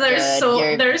 you're good.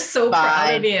 They're so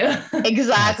proud of you.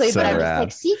 Exactly. So but I'm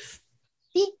just like,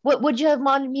 see, what would you have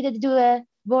wanted me to do? A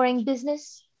boring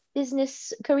business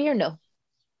career? No.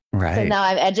 Right. So now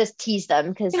I just tease them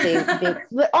because they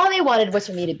all they wanted was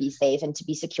for me to be safe and to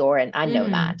be secure, and I know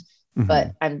that. Mm-hmm.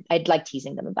 But I'd like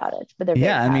teasing them about it. But they're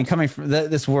I mean, coming from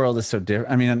this world is so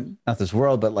different. I mean, not this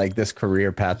world, but like this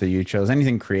career path that you chose.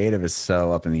 Anything creative is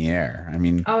so up in the air. I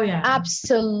mean,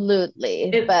 absolutely.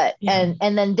 And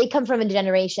then they come from a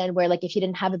generation where like if you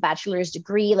didn't have a bachelor's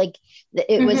degree, like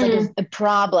it was like a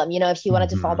problem. You know, if you wanted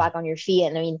to fall back on your feet.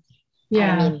 And I mean,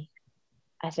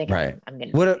 I think I'm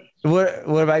gonna.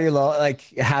 What about you, like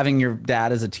having your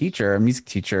dad as a teacher, a music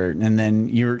teacher, and then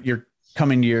you're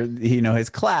coming to his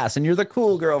class, and you're the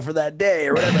cool girl for that day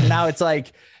or whatever. Now it's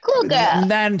like cool girl.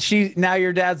 And then now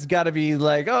your dad's got to be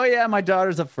like, oh yeah, my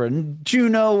daughter's up for a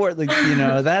Juno, or like,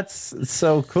 that's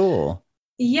so cool.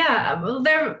 Yeah, well,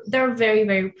 they're very,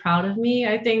 very proud of me.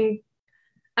 I mean,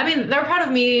 they're proud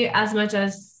of me as much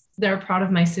as they're proud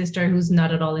of my sister, who's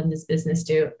not at all in this business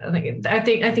too. I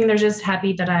think they're just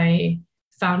happy that I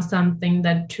found something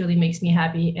that truly makes me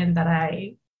happy, and that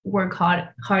I work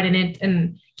hard in it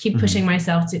and keep pushing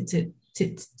myself to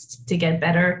get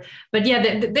better. But yeah,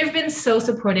 they've been so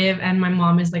supportive, and my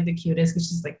mom is like the cutest, because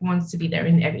she's like wants to be there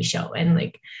in every show and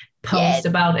like post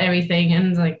about everything,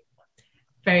 and like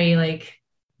very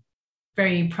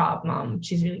proud mom.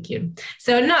 She's really cute.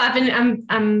 So no,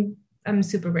 I'm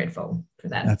super grateful for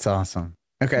that. That's awesome.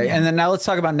 Okay, and then now let's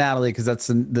talk about Natalie, because that's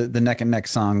the neck and neck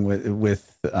song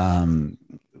with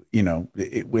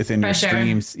within Pressure. your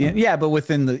streams. Yeah, but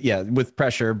with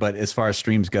Pressure, but as far as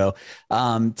streams go,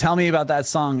 tell me about that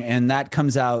song. And that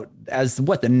comes out as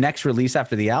the next release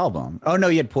after the album. Oh no,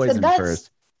 you had Poison first.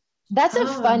 That's a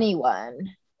funny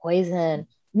one. Poison.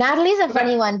 Natalie's a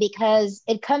funny one because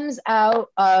it comes out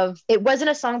of, it wasn't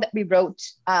a song that we wrote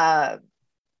as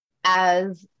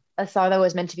a song that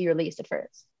was meant to be released at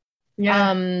first.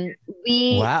 Yeah.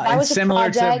 That was similar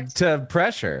to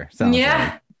Pressure.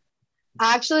 Yeah. Like.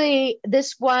 Actually,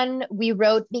 this one we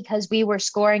wrote because we were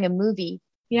scoring a movie.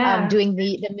 Yeah. Doing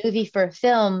the movie for a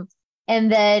film,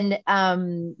 and then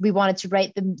we wanted to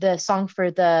write the song for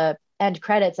the end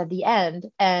credits at the end,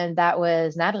 and that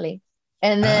was Natalie.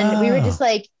 And then we were just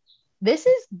like, this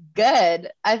is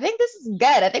good. I think this is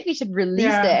good. I think we should release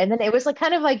it. And then it was like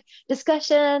kind of like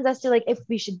discussions as to like if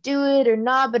we should do it or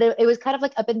not. But it was kind of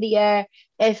like up in the air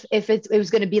if it was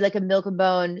going to be like a Milk and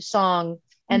Bone song.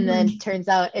 And then turns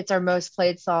out it's our most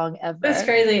played song ever. That's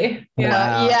crazy. Yeah.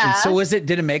 Wow. Yeah. So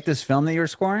did it make this film that you were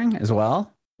scoring as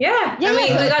well? Yeah. I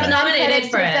mean, we got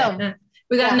nominated for it.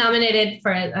 We got nominated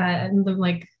for it in the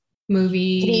like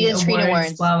movie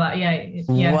awards, blah, blah.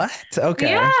 Yeah. What?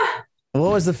 Okay. Yeah.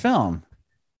 What was the film?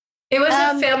 It was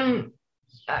a film.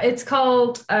 It's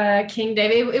called King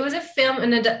David. It was a film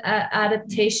and an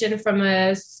adaptation from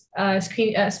a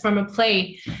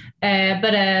play,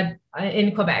 but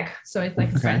in Quebec. So it's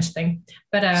like a French thing.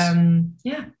 But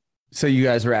yeah. So you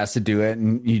guys were asked to do it,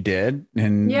 and you did.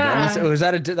 And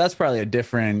that's probably a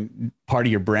different part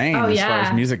of your brain as far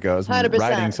as music goes. When 100%.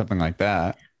 writing something like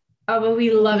that. Oh, but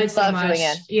we love it so much.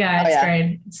 Yeah, it's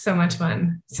great. It's so much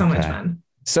fun. So much fun.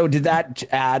 So did that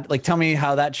add, like, tell me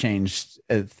how that changed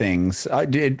things?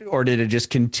 Did it just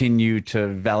continue to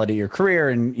validate your career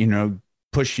and, you know,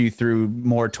 push you through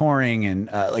more touring and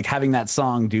like having that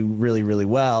song do really, really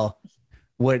well?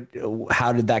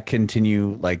 How did that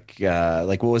continue? Like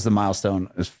what was the milestone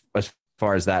as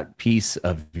far as that piece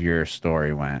of your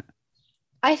story went?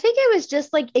 I think it was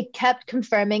just like, it kept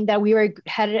confirming that we were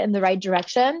headed in the right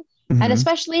direction. Mm-hmm. And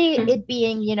especially it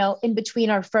being, you know, in between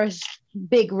our first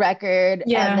big record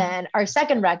and then our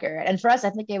second record. And for us, I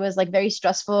think it was like very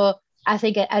stressful. I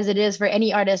think as it is for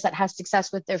any artist that has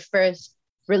success with their first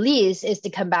release, is to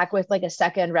come back with like a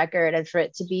second record and for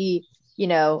it to be, you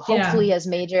know, hopefully as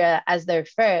major as their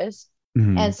first.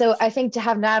 Mm-hmm. And so I think to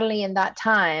have Natalie in that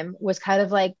time was kind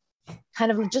of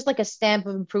just like a stamp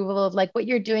of approval of like, what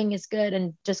you're doing is good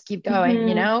and just keep going,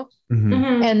 you know? Mm-hmm.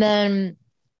 Mm-hmm.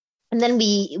 And then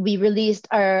we released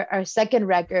our second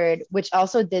record, which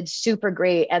also did super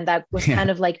great. And that was kind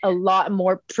of like a lot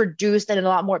more produced and a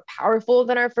lot more powerful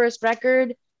than our first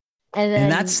record.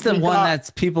 And that's the one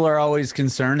that people are always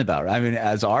concerned about. I mean,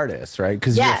 as artists, right?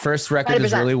 Because your first record 100%.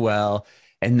 Is really well.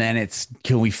 And then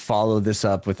can we follow this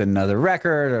up with another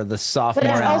record or the sophomore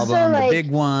album, like, the big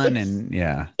one?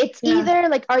 It's either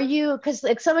like, because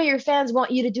like some of your fans want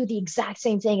you to do the exact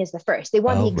same thing as the first. They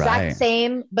want the exact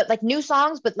same, but like new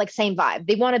songs, but like same vibe.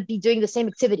 They want to be doing the same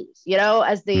activities, you know,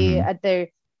 as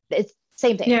it's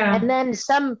same thing. Yeah. And then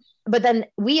but then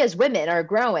we as women are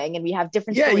growing and we have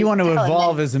different. Yeah, you want to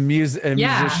evolve as a musician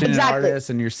and artist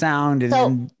and your sound.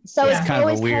 So it's always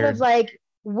kind of like,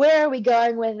 where are we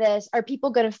going with this? Are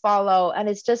people going to follow? And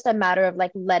it's just a matter of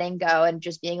like letting go and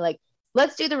just being like,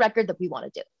 let's do the record that we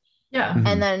want to do. Yeah. Mm-hmm.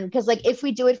 And then, because like, if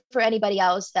we do it for anybody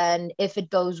else, then if it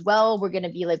goes well, we're going to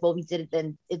be like, well, we did it,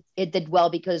 then it did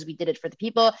well because we did it for the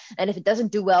people. And if it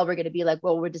doesn't do well, we're going to be like,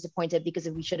 well, we're disappointed because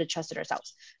we should have trusted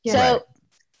ourselves. Yeah. So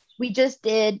we just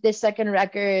did this second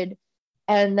record.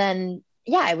 And then,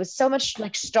 it was so much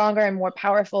like stronger and more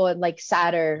powerful and like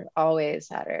sadder, always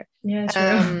sadder. Yeah,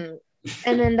 true.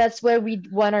 And then that's where we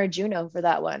won our Juno for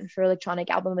that one, for Electronic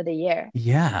Album of the Year.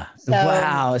 Yeah.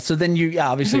 Wow. So then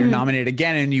obviously you're nominated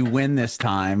again and you win this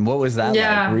time. What was that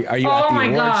like? Are you at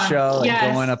the award show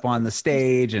and going up on the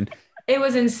stage? And it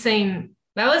was insane.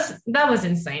 That was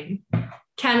insane.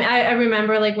 I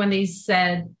remember like when they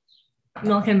said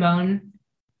Milk and Bone,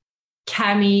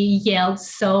 Cami yelled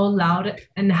so loud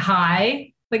and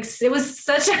high. Like it was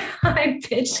such a high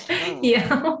pitch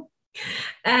yell.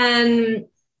 And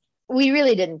we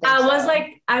really didn't think we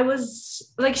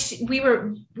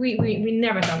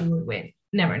never thought we would win.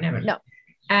 Never. No.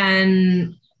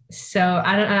 And so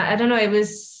I don't know. It was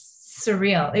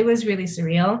surreal. It was really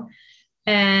surreal.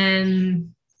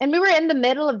 And we were in the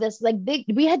middle of this, like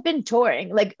we had been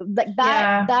touring, like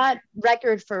that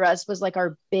record for us was like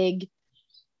our big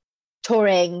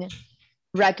touring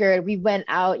record. We went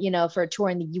out, you know, for a tour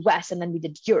in the US and then we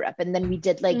did Europe and then we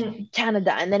did like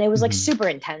Canada and then it was like super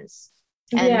intense.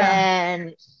 And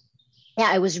then,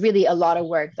 it was really a lot of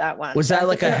work, that one. Was that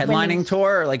like a headlining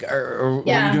tour? Or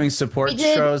were you doing support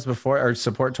shows before or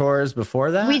support tours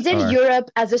before that? We did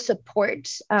Europe as a support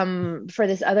for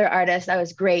this other artist. That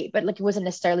was great, but like it wasn't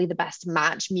necessarily the best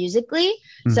match musically.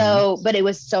 Mm-hmm. So, but it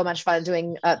was so much fun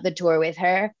doing the tour with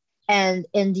her. And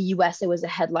in the US, it was a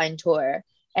headline tour.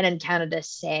 And in Canada,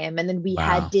 same. And then we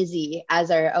had Dizzy as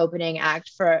our opening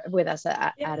act with us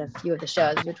at a few of the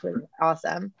shows, which was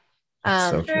awesome.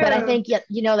 So but I think,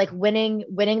 you know, like winning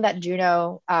that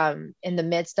Juno in the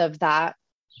midst of that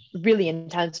really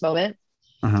intense moment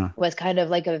was kind of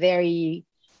like a very,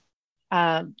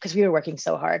 because we were working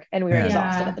so hard and we were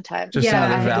exhausted at the time. Just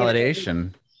another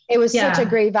validation. It was such a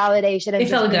great validation. And it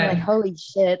felt good. Like, holy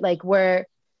shit, like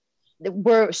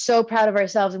we're so proud of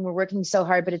ourselves and we're working so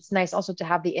hard, but it's nice also to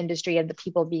have the industry and the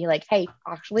people being like, hey,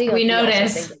 actually we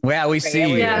notice. We see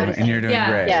you and you're doing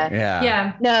great.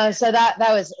 Yeah. No, so that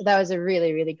was a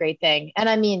really, really great thing. And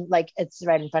I mean, like it's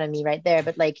right in front of me right there,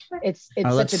 but like it's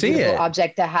such a beautiful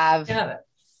object to have. Yeah.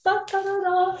 It's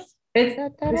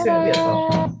really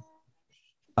beautiful.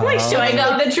 I'm like showing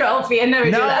up the trophy and never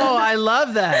do that. No, I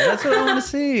love that. That's what I want to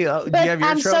see. Do you have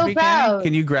your trophy? So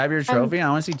can you grab your trophy? I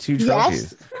want to see 2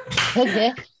 trophies.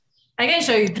 Yes. I can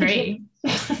show you 3.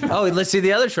 Let's see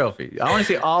the other trophy. I want to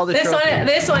see all the trophies.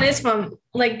 This one is from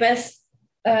like best.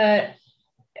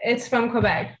 It's from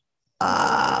Quebec.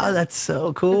 Ah, that's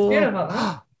so cool. It's beautiful.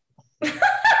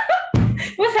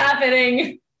 What's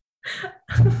happening?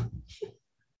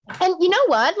 And you know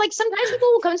what? Like sometimes people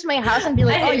will come to my house and be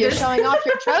like, "Oh, you're showing off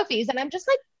your trophies," and I'm just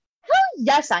like, "Hell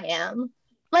yes, I am."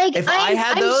 Like if I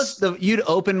had those, you'd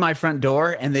open my front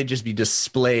door and they'd just be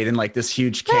displayed in like this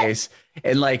huge case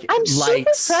and like I'm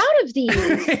lights. super proud of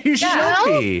these. You should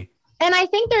be. And I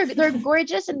think they're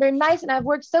gorgeous and they're nice, and I've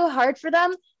worked so hard for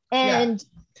them. And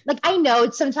like I know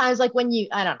it's sometimes like when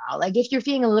I don't know, like if you're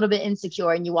feeling a little bit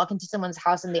insecure and you walk into someone's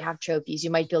house and they have trophies, you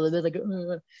might feel a little bit like,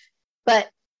 ugh. But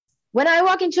when I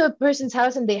walk into a person's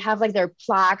house and they have like their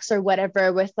plaques or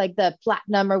whatever with like the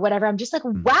platinum or whatever, I'm just like,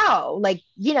 wow, like,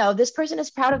 you know, this person is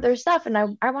proud of their stuff and I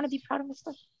want to be proud of my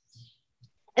stuff.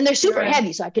 And they're super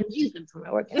heavy, so I can use them for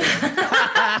my work.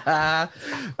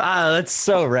 That's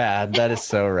so rad. That is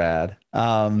so rad.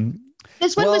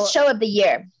 This one was show of the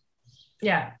year.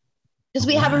 Yeah. Because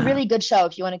we have a really good show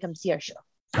if you want to come see our show.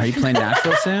 Are you playing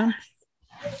Nashville soon?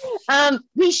 Are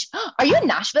you in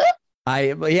Nashville?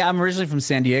 I'm originally from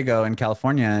San Diego in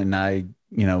California, and I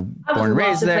born and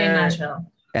raised there. Play in Nashville.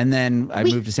 And then I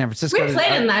moved to San Francisco. We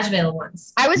played in Nashville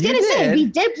once. I was going to say, we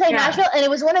did play Nashville, and it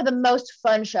was one of the most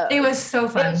fun shows. It was so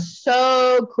fun. It was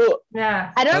so cool.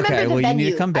 Yeah. I don't remember the venue.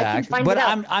 You need to come back. But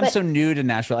I'm so new to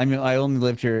Nashville. I mean, I only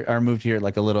lived here or moved here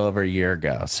like a little over a year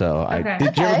ago. So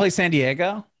did you ever play San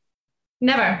Diego?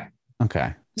 Never.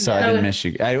 Okay. So I didn't miss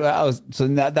you.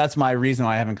 That's my reason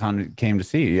why I haven't came to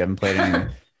see you. You haven't played any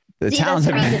the towns.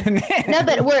 No,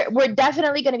 but we're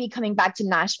definitely going to be coming back to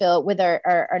Nashville with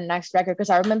our next record, because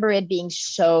I remember it being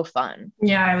so fun.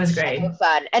 Yeah, it was great. So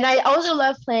fun. And I also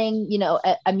love playing,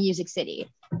 a music city.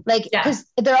 Like, because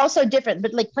they're all so different,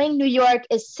 but like playing New York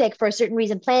is sick for a certain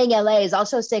reason. Playing LA is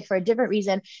also sick for a different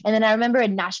reason. And then I remember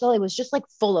in Nashville, it was just like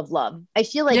full of love. I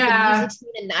feel like the music scene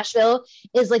in Nashville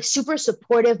is like super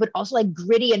supportive, but also like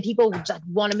gritty, and people just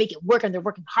want to make it work and they're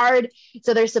working hard.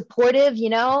 So they're supportive,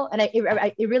 and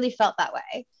it really felt that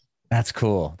way. That's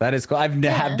cool. That is cool.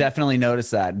 Have definitely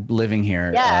noticed that living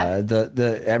here. Yeah.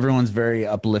 Everyone's very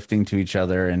uplifting to each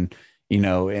other, and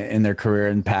in their career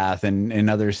and path. And in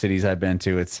other cities I've been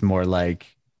to, it's more like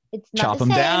chop them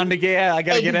down to get. I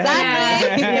gotta get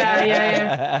ahead.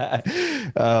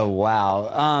 Yeah. Oh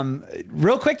wow.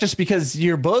 Real quick, just because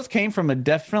you both came from a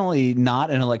definitely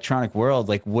not an electronic world,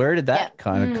 like where did that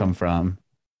kind of come from?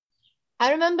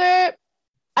 I remember.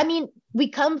 I mean, we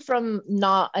come from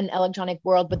not an electronic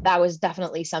world, but that was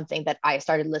definitely something that I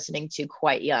started listening to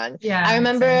quite young. Yeah. I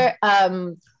remember.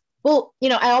 I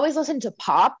always listened to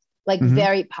pop. Like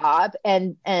very pop,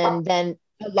 and then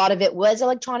a lot of it was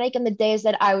electronic in the days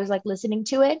that I was like listening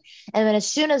to it. And then as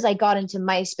soon as I got into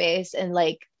MySpace and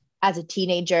like as a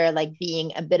teenager, like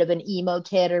being a bit of an emo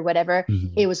kid or whatever,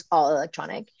 it was all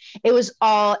electronic. It was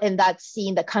all in that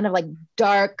scene, that kind of like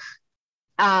dark,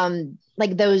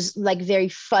 like those like very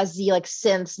fuzzy like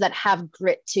synths that have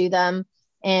grit to them,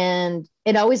 and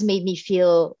it always made me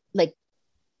feel like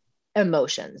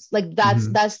emotions. Like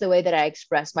that's the way that I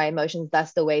express my emotions.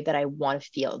 That's the way that I want to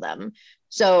feel them.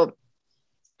 So,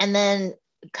 and then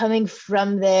coming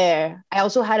from there, I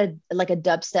also had a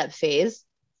dubstep phase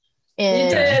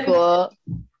in school.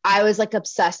 I was like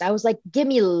obsessed. I was like, give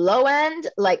me low end.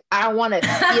 Like I want to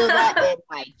feel that in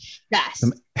my chest.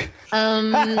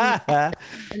 And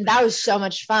that was so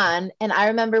much fun. And I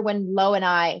remember when Lo and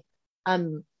I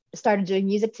started doing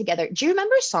music together. Do you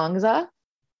remember Songza?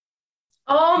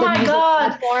 Oh my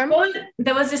God.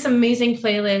 There was this amazing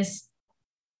playlist.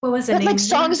 What was it? But like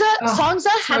Songza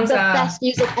had the best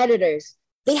music editors.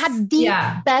 They had the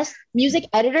best music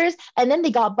editors, and then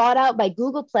they got bought out by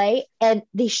Google Play, and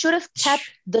they should have kept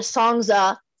the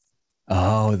Songza.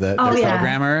 The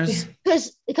programmers.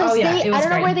 Because I don't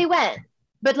know where they went.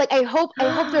 But like I hope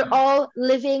they're all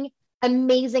living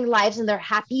amazing lives and they're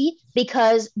happy,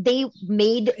 because they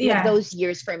made those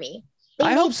years for me.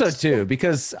 I hope so too,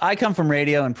 because I come from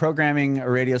radio and programming a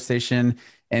radio station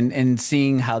and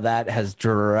seeing how that has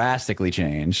drastically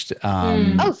changed.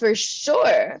 Oh, for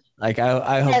sure. Like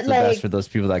I hope the best for those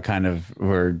people that kind of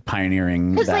were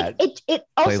pioneering that. Because like it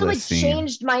also like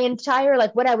changed my entire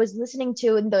like what I was listening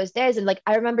to in those days. And like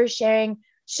I remember sharing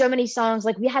so many songs.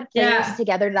 Like we had playlists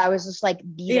together that I was just like,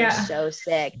 these are so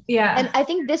sick. Yeah. And I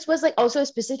think this was like also a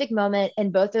specific moment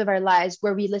in both of our lives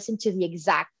where we listened to the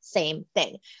exact same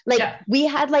thing. Like we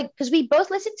had like, because we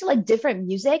both listened to like different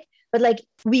music, but like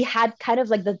we had kind of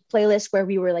like the playlist where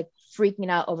we were like freaking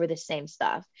out over the same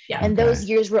stuff. Yeah. And those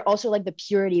years were also like the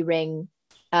Purity Ring.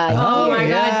 Oh my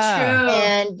God, true.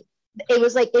 And it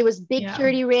was big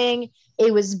Purity Ring.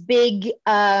 It was big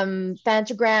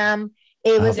Phantogram.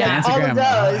 It was like all of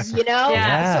those,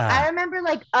 Yeah. So I remember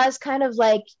like us kind of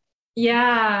like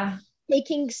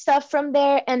taking stuff from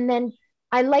there. And then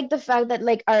I like the fact that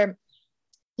like our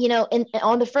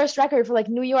on the first record for like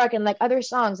New York and like other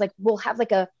songs, like we'll have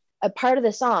like a part of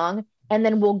the song and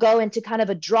then we'll go into kind of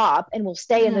a drop and we'll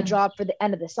stay in the drop for the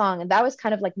end of the song. And that was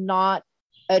kind of like not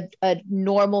a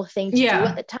normal thing to do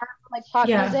at the time for like pop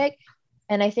music.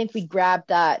 And I think we grabbed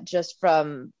that just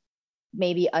from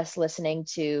maybe us listening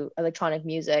to electronic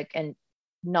music and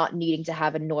not needing to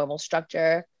have a normal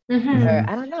structure. Or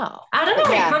I don't know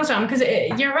where it comes from, because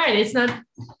you're right. It's not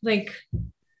like.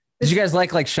 Did you guys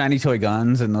like Shiny Toy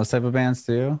Guns and those type of bands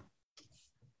too?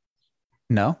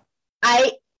 No?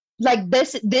 I like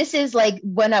this. This is like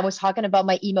when I was talking about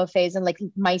my emo phase and like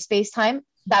MySpace time.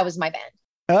 That was my band.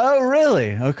 Oh,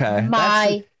 really? Okay.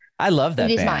 I love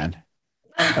that band.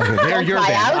 Okay, they're your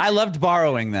band. I loved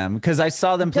borrowing them because I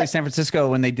saw them play San Francisco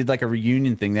when they did like a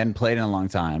reunion thing. They hadn't played in a long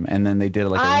time. And then they did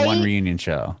like a one reunion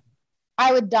show.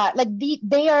 I would die. Like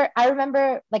they are, I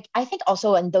remember, like, I think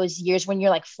also in those years when you're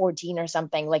like 14 or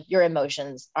something, like your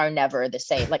emotions are never the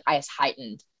same, like as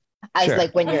heightened as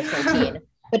like when you're 13.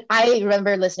 But I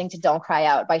remember listening to Don't Cry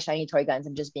Out by Shiny Toy Guns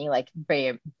and just being like,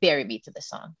 bury me to the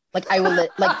song. Like I will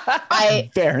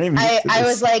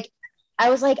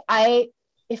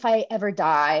if I ever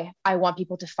die, I want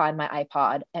people to find my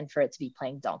iPod and for it to be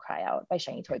playing Don't Cry Out by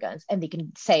Shiny Toy Guns. And they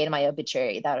can say in my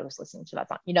obituary that I was listening to that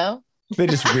song, you know? They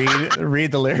just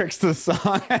read the lyrics to the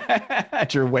song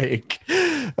at your wake.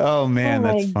 Oh man,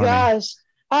 that's funny. Gosh.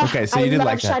 Okay, so you did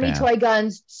like that Shiny Toy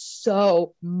Guns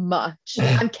so much.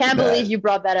 I can't believe you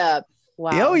brought that up.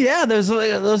 Wow. Oh yeah, those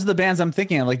are the bands I'm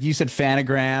thinking of. Like you said,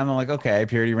 Phanogram. I'm like, okay,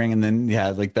 Purity Ring, and then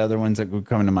like the other ones that would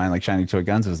come to mind, like Shiny Toy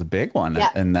Guns was a big one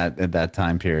in that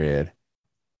time period.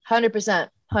 100%.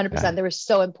 They were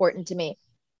so important to me.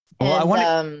 Well, and, I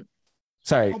want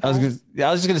Sorry, I was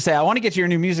just gonna say I want to get to your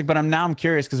new music, but I'm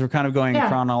curious because we're kind of going in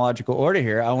chronological order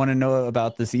here. I want to know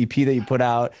about this EP that you put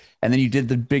out, and then you did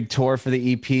the big tour for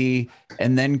the EP,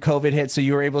 and then COVID hit, so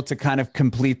you were able to kind of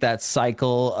complete that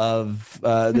cycle of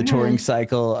the touring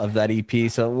cycle of that EP.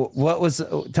 So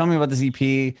tell me about this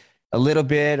EP a little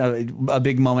bit, a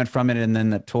big moment from it, and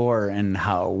then the tour and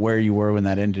where you were when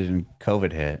that ended and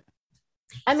COVID hit.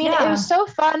 I mean, it was so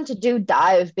fun to do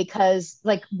Dive because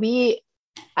like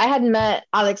I had met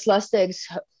Alex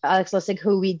Lustig,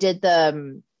 who we did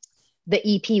the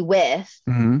EP with,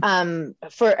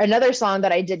 for another song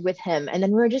that I did with him. And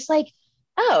then we were just like,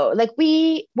 oh, like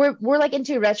we're like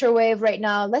into retro wave right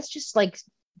now. Let's just like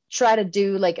try to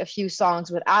do like a few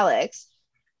songs with Alex.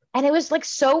 And it was like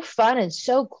so fun and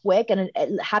so quick, and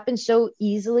it happened so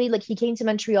easily. Like he came to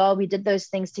Montreal, we did those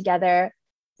things together,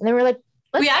 and then we're like,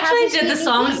 we actually did the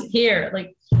songs here,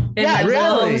 like in the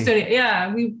home studio.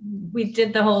 Yeah, we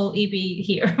did the whole EP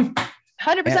here.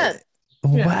 100%.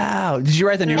 Wow. Did you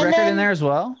write the new record in there as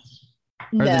well?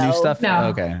 Or the new stuff? No.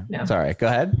 Okay. No. Sorry. Go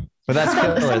ahead. But that's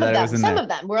cool that it was in some of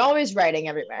them. We're always writing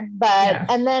everywhere. But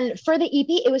and then for the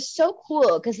EP, it was so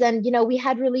cool because then, we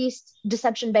had released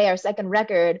Deception Bay, our second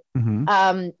record,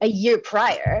 a year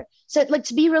prior. So like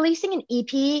to be releasing an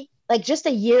EP like just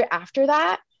a year after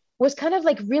that was kind of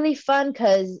like really fun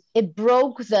because it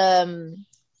broke the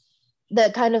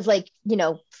kind of like,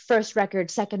 first record,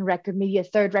 second record, maybe a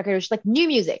third record, it was like new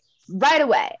music right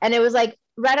away. And it was like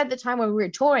right at the time when we were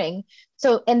touring.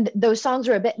 So, and those songs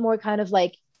were a bit more kind of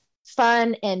like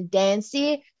fun and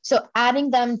dancey. So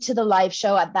adding them to the live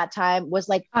show at that time was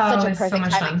like such a perfect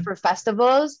timing for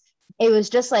festivals. It was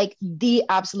just like the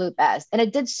absolute best. And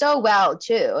it did so well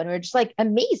too. And we're just like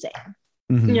amazing.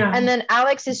 Yeah. And then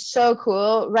Alex is so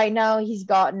cool right now. He's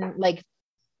gotten like,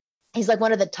 he's like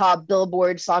one of the top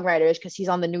Billboard songwriters because he's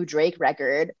on the new Drake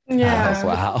record. Yeah.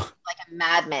 Wow. Like a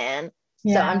madman.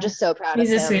 Yeah. So I'm just so proud of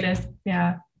him. He's the sweetest.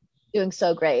 Yeah. Doing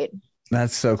so great.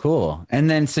 That's so cool. And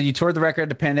then, so you toured the record,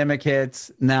 the pandemic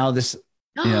hits. Now this,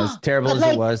 as terrible as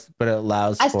it was, but it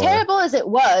allows as terrible as it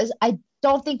was, I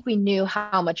don't think we knew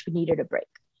how much we needed a break.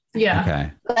 Yeah.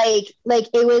 Okay. Like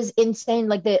it was insane.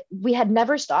 Like we had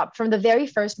never stopped from the very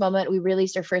first moment we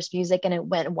released our first music, and it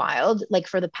went wild. Like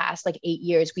for the past like 8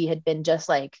 years, we had been just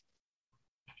like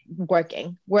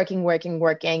working.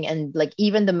 And like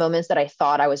even the moments that I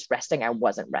thought I was resting, I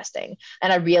wasn't resting.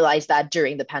 And I realized that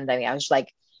during the pandemic, I was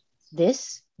like,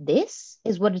 this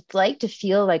is what it's like to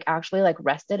feel like actually like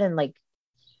rested. And like,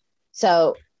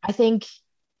 so I think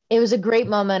it was a great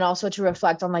moment also to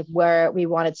reflect on like where we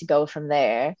wanted to go from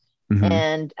there.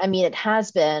 And I mean, it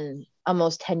has been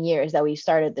almost 10 years that we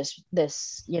started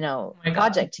this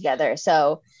project together.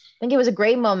 So I think it was a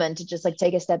great moment to just like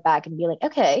take a step back and be like,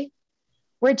 okay,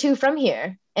 where to from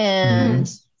here? And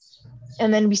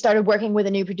then we started working with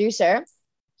a new producer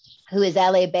who is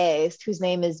LA based, whose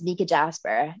name is Mika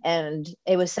Jasper. And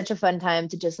it was such a fun time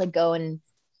to just like go and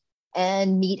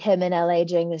and meet him in LA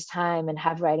during this time and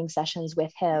have writing sessions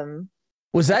with him.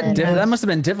 Was that that must have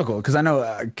been difficult, because I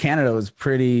know Canada was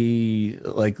pretty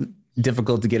like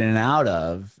difficult to get in and out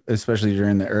of, especially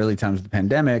during the early times of the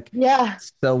pandemic. Yeah.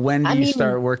 So when do you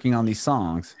start working on these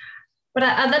songs? But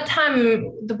at that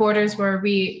time, the borders were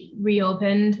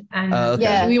reopened,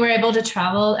 and we were able to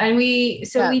travel. And we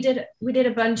did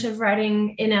a bunch of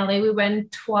writing in LA. We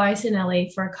went twice in LA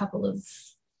for a couple of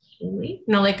weeks,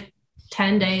 like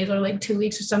 10 days or like 2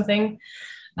 weeks or something.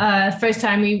 First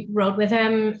time we wrote with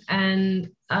him, and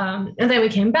then we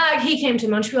came back. He came to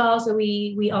Montreal, so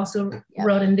we also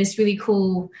wrote in this really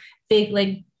cool big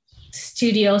like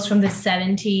studios from the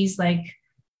 70s. Like,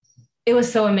 it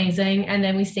was so amazing. And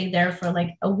then we stayed there for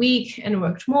like a week and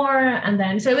worked more, and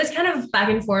then so it was kind of back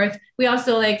and forth. We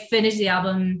also like finished the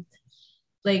album,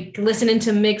 like listening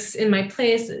to mix in my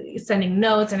place, sending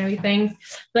notes and everything.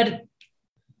 But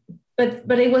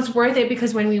it was worth it,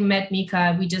 because when we met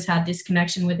Mika, we just had this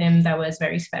connection with him that was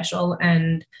very special,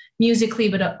 and musically,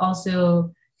 but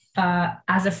also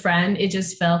as a friend, it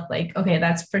just felt like, okay,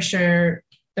 that's for sure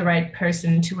the right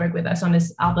person to work with us on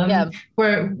this album.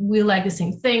 Where we like the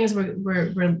same things,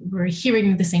 we're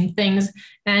hearing the same things,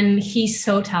 and he's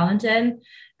so talented.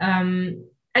 And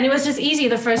it was just easy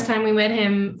the first time we met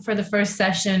him for the first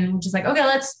session, which is like, okay,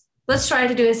 let's try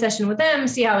to do a session with him,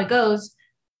 see how it goes.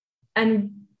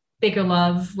 And Bigger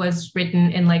Love was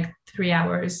written in like 3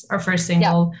 hours, our first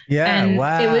single. And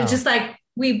it was just like,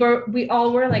 we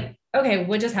all were like, okay,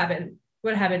 what just happened?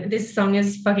 What happened? This song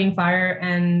is fucking fire.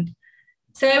 And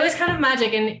so it was kind of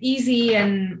magic and easy,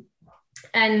 and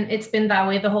it's been that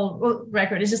way the whole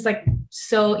record. It's just like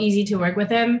so easy to work with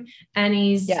him, and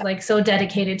he's like so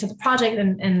dedicated to the project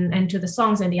and to the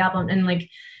songs and the album, and like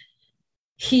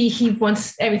he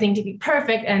wants everything to be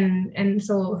perfect, and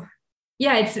so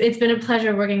yeah, it's been a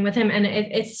pleasure working with him, and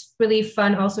it's really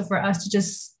fun also for us to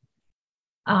just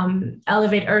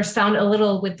elevate our sound a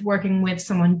little with working with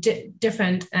someone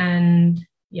different. And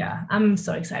yeah, I'm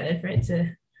so excited for it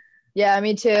to. Yeah,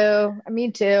 me too.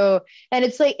 And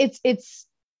it's like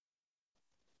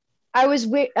I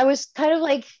was kind of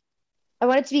like, I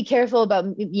wanted to be careful about,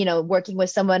 working with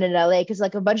someone in LA, because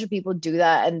like a bunch of people do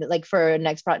that, and like for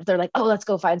next project they're like, oh, let's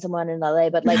go find someone in LA,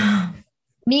 but like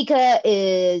Mika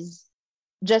is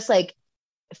just like,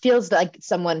 feels like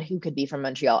someone who could be from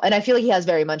Montreal, and I feel like he has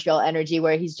very Montreal energy,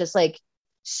 where he's just like,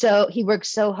 so he works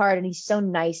so hard, and he's so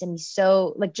nice, and he's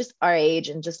so like just our age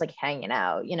and just like hanging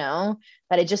out,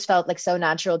 that it just felt like so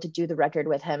natural to do the record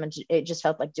with him, and it just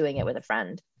felt like doing it with a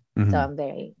friend. So I'm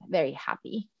very, very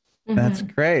happy. That's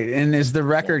great. And is the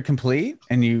record complete?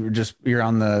 And you're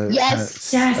on the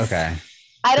yes. Okay.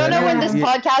 I don't know when this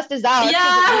podcast is out.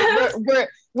 Yeah.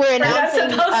 We're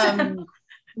announcing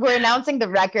we're announcing the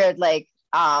record like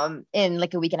in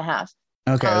like a week and a half.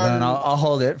 Okay, then I'll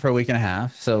hold it for a week and a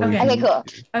half. So okay, cool.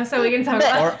 So we can talk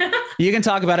about it. You can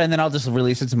talk about it, and then I'll just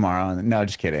release it tomorrow. No,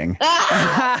 just kidding. No,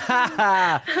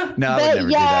 I would never do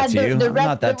that to you. I'm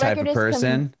not that type of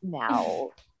person.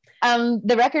 No.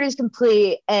 The record is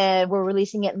complete, and we're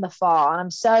releasing it in the fall, and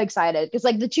I'm so excited because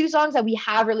like the 2 songs that we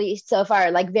have released so far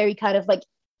are like very kind of like,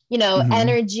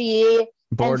 energy.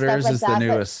 Borders like is the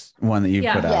newest one that you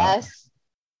put out. Yes.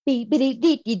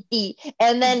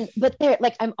 And then, but they're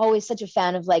like, I'm always such a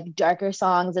fan of like darker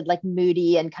songs and like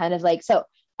moody and kind of like, so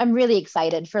I'm really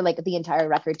excited for like the entire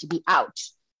record to be out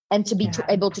and to be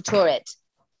able to tour it.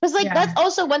 Because like that's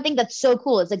also one thing that's so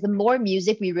cool. It's like the more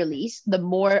music we release, the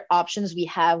more options we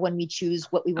have when we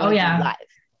choose what we want to do live.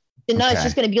 So now it's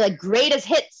just going to be like greatest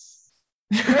hits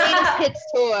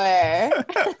tour.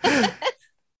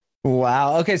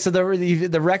 Wow. Okay. So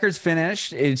the record's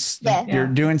finished. You're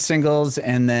doing singles,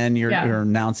 and then you're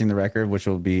announcing the record, which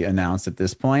will be announced at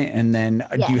this point. And then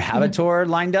do you have a tour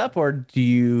lined up, or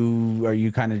are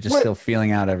you kind of just still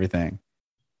feeling out everything?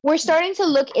 We're starting to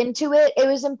look into it. It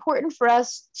was important for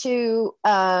us to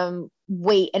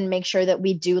wait and make sure that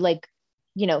we do like,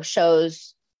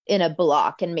 shows in a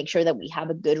block, and make sure that we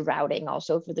have a good routing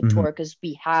also for the tour, because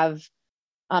we have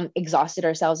exhausted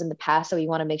ourselves in the past, so we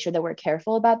want to make sure that we're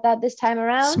careful about that this time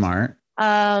around. Smart.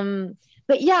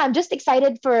 But yeah, I'm just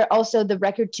excited for also the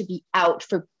record to be out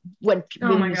for when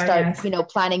we start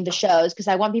planning the shows, because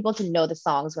I want people to know the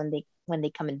songs when they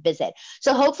come and visit.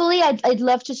 So hopefully I'd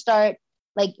love to start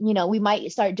like, we might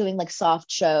start doing like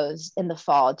soft shows in the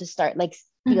fall to start like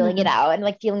feeling it out and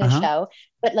like feeling the show,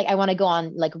 but like I want to go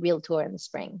on like real tour in the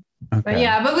spring. Okay.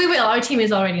 But we will. Our team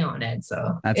is already on it,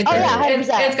 so it's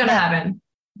gonna happen.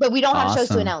 But we don't have shows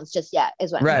to announce just yet,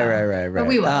 is what. Right. But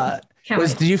we will.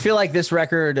 Do you feel like this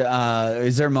record?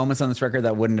 Is there moments on this record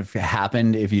that wouldn't have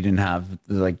happened if you didn't have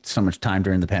like so much time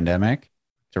during the pandemic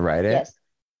to write it? Yes.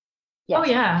 Yes. Oh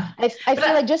yeah. I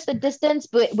feel like just the distance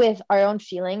with our own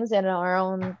feelings and our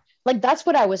own, like, that's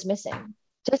what I was missing.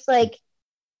 Just like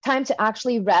time to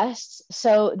actually rest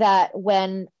so that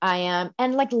when I am,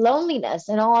 and like loneliness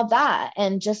and all of that.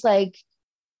 And just like,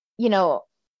 you know,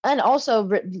 and also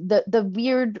the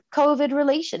weird COVID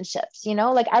relationships, you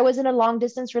know, like I was in a long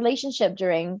distance relationship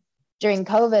during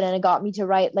COVID, and it got me to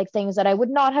write like things that I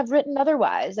would not have written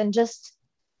otherwise, and just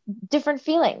different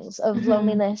feelings of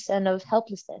loneliness and of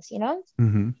helplessness, you know?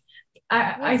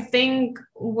 I think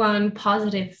one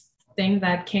positive thing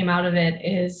that came out of it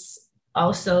is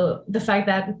also the fact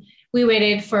that we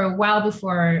waited for a while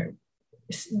before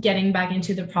getting back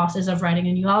into the process of writing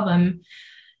a new album.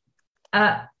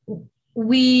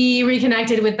 We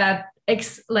reconnected with that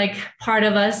like part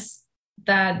of us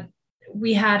that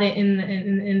we had it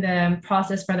in the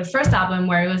process for the first album,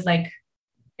 where it was like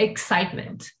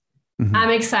excitement.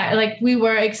 I'm excited. Like we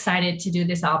were excited to do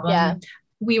this album. Yeah.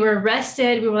 We were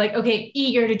rested. We were like, okay,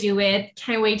 eager to do it.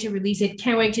 Can't wait to release it.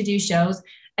 Can't wait to do shows.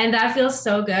 And that feels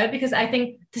so good, because I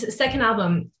think the second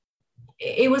album,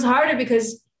 it was harder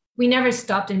because we never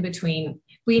stopped in between.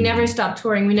 We never stopped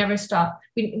touring. We never stopped.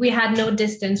 We had no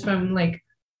distance from like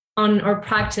on our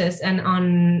practice and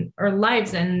on our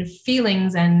lives and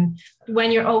feelings. And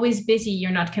when you're always busy,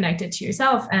 you're not connected to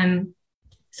yourself. And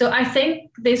so I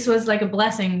think this was like a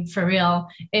blessing for real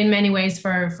in many ways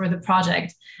for the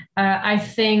project. I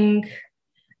think,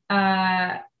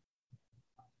 I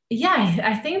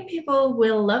think people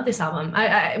will love this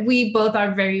album. We both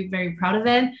are very, very proud of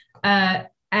it,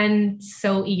 and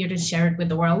so eager to share it with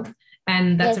the world.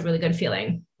 And that's a really good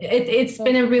feeling. It's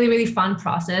been a really, really fun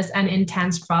process and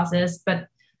intense process. But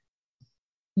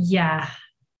yeah,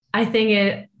 I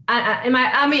think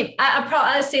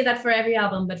I say that for every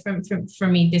album, but for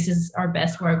me, this is our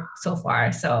best work so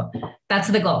far. So that's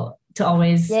the goal, to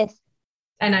always. Yes.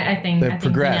 And I think we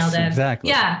nailed it. Exactly.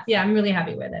 Yeah, I'm really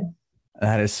happy with it.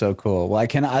 That is so cool. Well,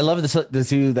 I love the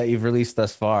two that you've released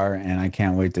thus far, and I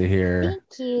can't wait to hear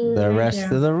the rest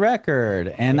of the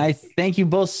record. And I thank you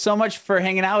both so much for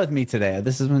hanging out with me today.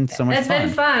 This has been so much fun. It's been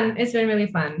fun. It's been really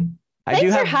fun.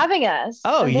 Thanks for having us.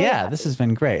 Oh, yeah. This has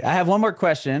been great. I have one more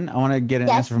question. I want to get an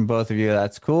answer from both of you.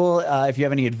 That's cool. If you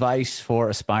have any advice for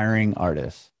aspiring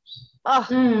artists. Oh,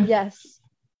 yes,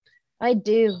 I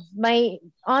do.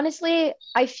 Honestly,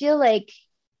 I feel like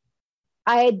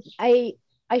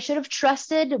I should have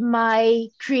trusted my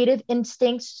creative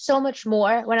instincts so much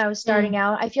more when I was starting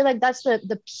out. I feel like that's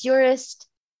the purest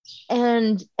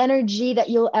and energy that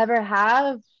you'll ever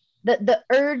have. The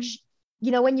urge,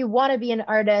 you know, when you want to be an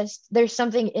artist, there's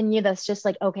something in you that's just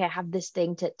like, okay, I have this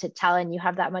thing to tell, and you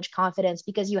have that much confidence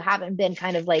because you haven't been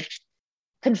kind of like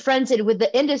confronted with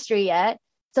the industry yet.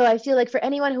 So I feel like for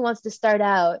anyone who wants to start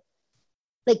out,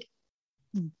 like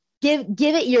give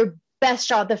it your best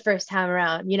shot the first time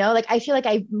around, you know? Like I feel like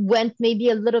I went maybe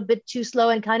a little bit too slow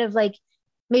and kind of like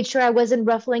made sure I wasn't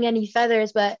ruffling any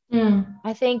feathers, but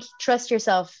I think trust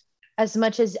yourself as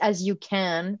much as you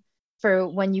can for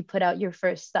when you put out your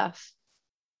first stuff.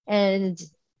 And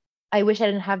I wish I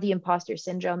didn't have the imposter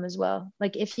syndrome as well.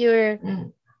 Like if you're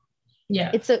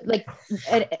it's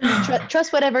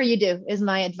trust whatever you do is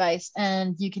my advice,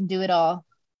 and you can do it all.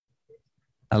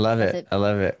 I love it. I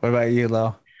love it. What about you,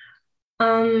 Lo?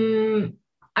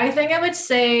 I think I would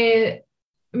say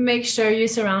make sure you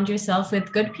surround yourself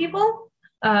with good people.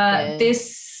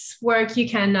 This work, you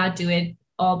cannot do it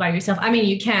all by yourself. I mean,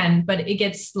 you can, but it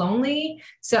gets lonely.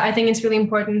 So I think it's really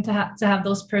important to have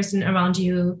those person around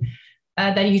you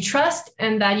that you trust,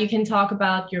 and that you can talk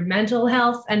about your mental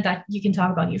health, and that you can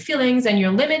talk about your feelings and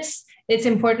your limits. It's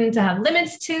important to have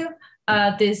limits too.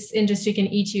 This industry can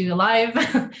eat you alive.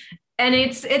 And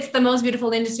it's the most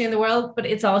beautiful industry in the world, but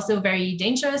it's also very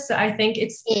dangerous. So I think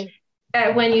it's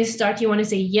when you start, you want to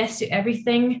say yes to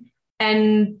everything.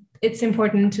 And it's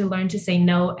important to learn to say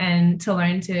no, and to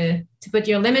learn to put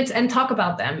your limits and talk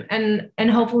about them.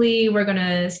 And hopefully we're going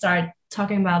to start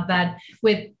talking about that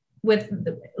with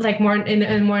like more in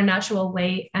a more natural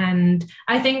way. And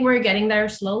I think we're getting there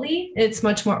slowly. It's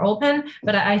much more open,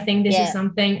 but I think this is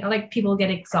something like people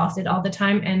get exhausted all the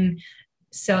time. And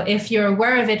so if you're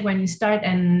aware of it when you start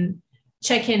and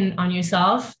check in on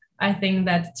yourself, I think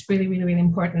that's really, really, really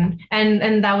important.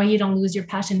 And that way you don't lose your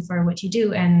passion for what you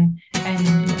do, and